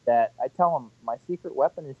directly put that. I tell them my secret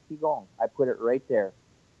weapon is Qigong. I put it right there.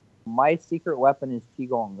 My secret weapon is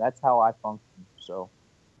Qigong. That's how I function. So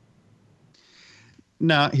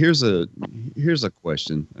now here's a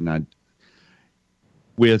question, and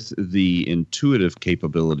with the intuitive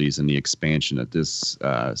capabilities and the expansion that this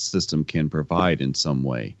system can provide in some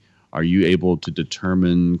way, are you able to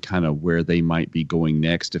determine kind of where they might be going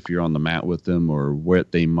next if you're on the mat with them, or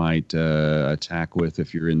what they might attack with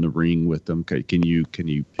if you're in the ring with them? Can you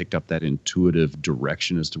pick up that intuitive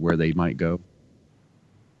direction as to where they might go?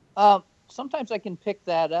 Sometimes I can pick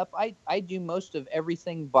that up. I do most of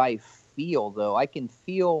everything by feel, though. I can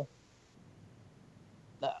feel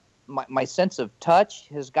my sense of touch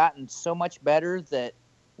has gotten so much better that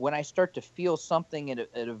when I start to feel something at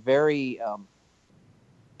a very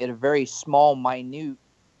small, minute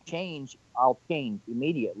change, I'll change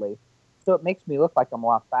immediately. So it makes me look like I'm a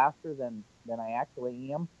lot faster than I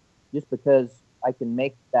actually am, just because I can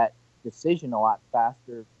make that decision a lot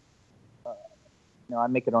faster. I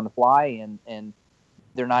make it on the fly, and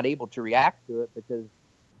they're not able to react to it because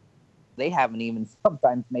they haven't even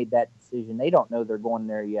sometimes made that decision. They don't know they're going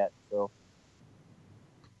there yet. So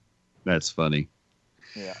that's funny.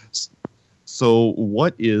 Yeah. So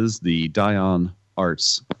what is the Dion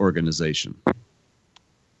Arts organization?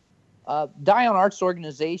 Dion Arts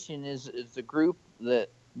organization is a group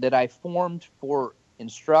that I formed for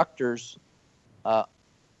instructors.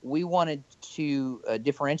 We wanted to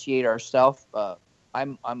differentiate ourselves.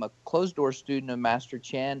 I'm a closed door student of Master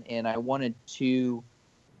Chen, and I wanted to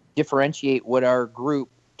differentiate what our group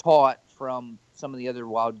taught from some of the other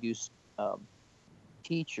Wild Goose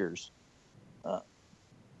teachers.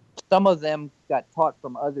 Some of them got taught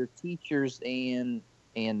from other teachers, and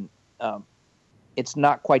it's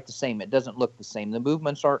not quite the same. It doesn't look the same. The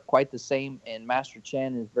movements aren't quite the same, and Master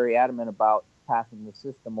Chen is very adamant about passing the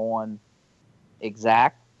system on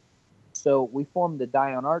exact. So we formed the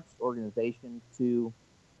Dion Arts organization to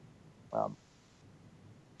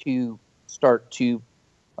start to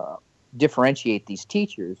differentiate these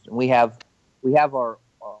teachers. And we have our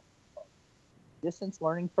distance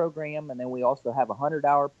learning program, and then we also have a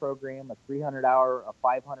 100-hour program, a 300-hour, a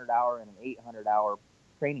 500-hour, and an 800-hour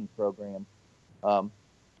training program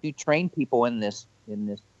to train people in this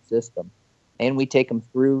system. And we take them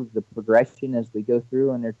through the progression as we go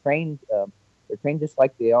through, and they're trained just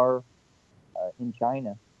like they are in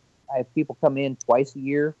China. I have people come in twice a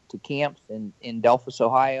year to camps in Delphos,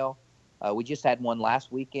 Ohio. We just had one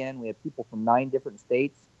last weekend. We have people from 9 different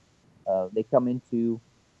states. They come into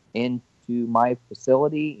my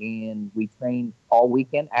facility, and we train all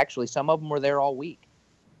weekend. Actually, some of them were there all week.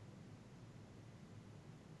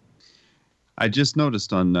 I just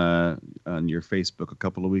noticed on your Facebook a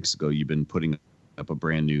couple of weeks ago, you've been putting up a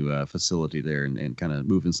brand new facility there and kind of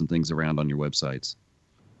moving some things around on your websites.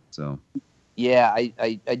 So, yeah,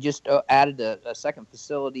 I just added a second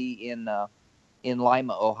facility in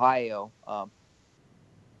Lima, Ohio.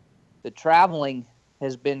 The traveling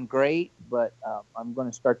has been great, but I'm going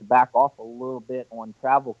to start to back off a little bit on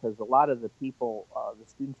travel because a lot of the people, the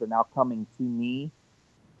students, are now coming to me.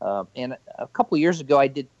 And a couple of years ago, I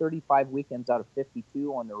did 35 weekends out of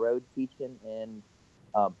 52 on the road teaching, and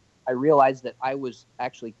I realized that I was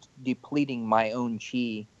actually depleting my own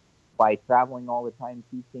chi by traveling all the time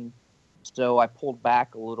teaching. So I pulled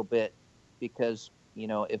back a little bit because,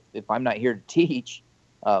 if I'm not here to teach,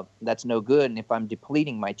 that's no good. And if I'm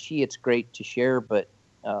depleting my chi, it's great to share, but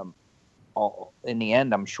in the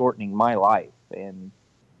end, I'm shortening my life, and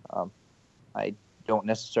I don't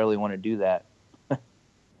necessarily want to do that.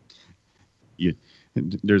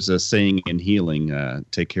 There's a saying in healing,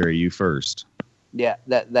 take care of you first. Yeah,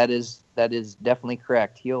 that is definitely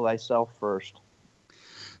correct. Heal thyself first.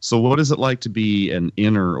 So what is it like to be an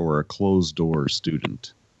inner or a closed door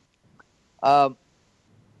student? When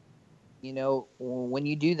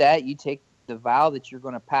you do that, you take the vow that you're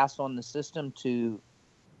going to pass on the system to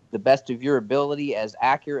the best of your ability as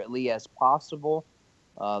accurately as possible.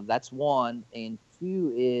 That's one. And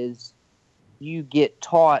two is you get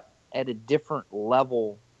taught at a different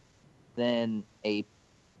level than a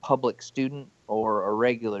public student or a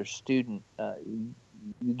regular student.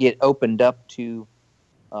 You get opened up to,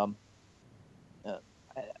 I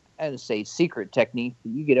would say secret techniques,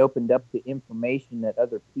 but you get opened up to information that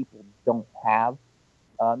other people don't have.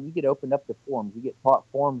 You get opened up to forms. You get taught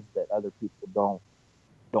forms that other people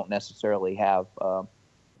don't necessarily have.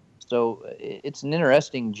 So it's an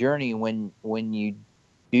interesting journey when you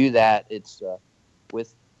do that. It's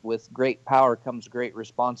with great power comes great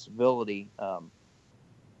responsibility.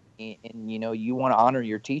 And you want to honor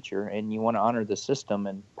your teacher, and you want to honor the system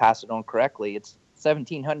and pass it on correctly. It's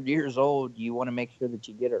 1,700 years old. You want to make sure that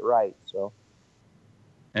you get it right. So,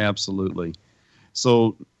 absolutely.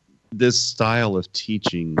 So, this style of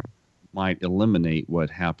teaching might eliminate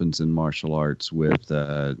what happens in martial arts with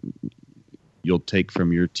you'll take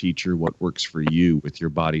from your teacher what works for you with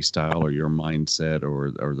your body style or your mindset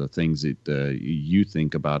or the things that you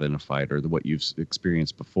think about in a fight or what you've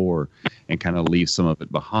experienced before, and kind of leave some of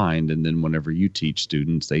it behind. And then whenever you teach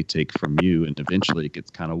students, they take from you, and eventually it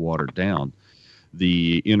gets kind of watered down.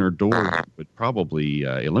 The inner door would probably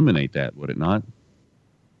eliminate that, would it not?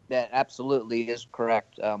 That absolutely is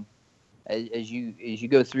correct. As you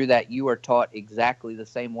go through that, you are taught exactly the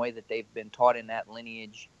same way that they've been taught in that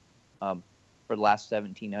lineage for the last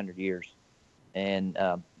 1,700 years. And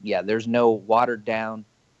there's no watered down.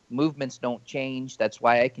 Movements don't change. That's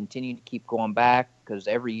why I continue to keep going back, because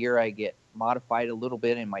every year I get modified a little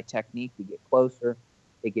bit in my technique to get closer.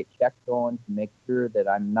 They get checked on to make sure that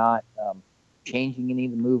I'm not changing any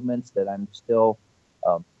of the movements, that I'm still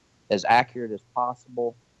as accurate as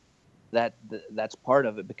possible. That's part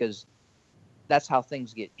of it, because that's how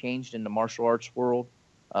things get changed in the martial arts world.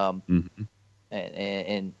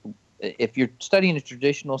 And if you're studying a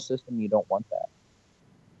traditional system, you don't want that.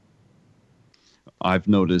 I've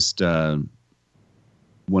noticed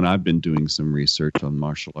when I've been doing some research on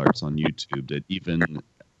martial arts on YouTube that even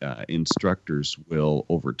instructors will,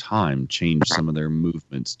 over time, change some of their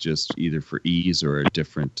movements just either for ease or a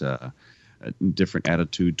different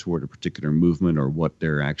attitude toward a particular movement, or what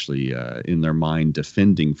they're actually in their mind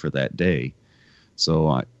defending for that day.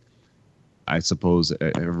 So I suppose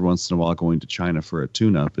every once in a while going to China for a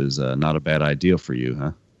tune-up is not a bad idea for you,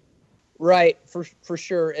 huh? Right, for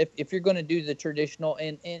sure. If you're going to do the traditional,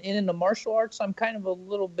 and in the martial arts, I'm kind of a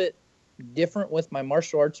little bit different with my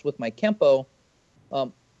martial arts. With my Kempo,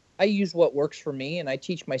 I use what works for me, and I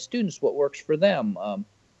teach my students what works for them.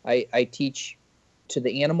 I teach to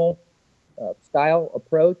the animal style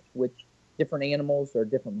approach, which different animals are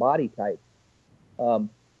different body types.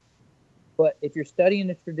 But if you're studying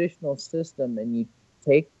a traditional system and you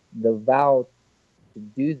take the vow to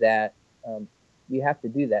do that, you have to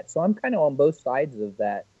do that. So I'm kind of on both sides of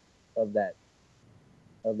that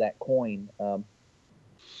coin,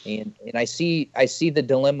 and I see the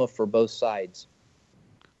dilemma for both sides.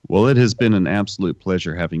 Well, it has been an absolute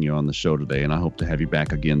pleasure having you on the show today, and I hope to have you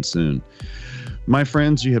back again soon. My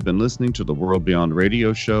friends, you have been listening to the World Beyond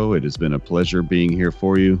Radio Show. It has been a pleasure being here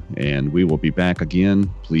for you, and we will be back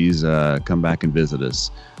again. Please come back and visit us.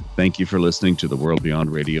 Thank you for listening to the World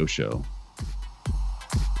Beyond Radio Show.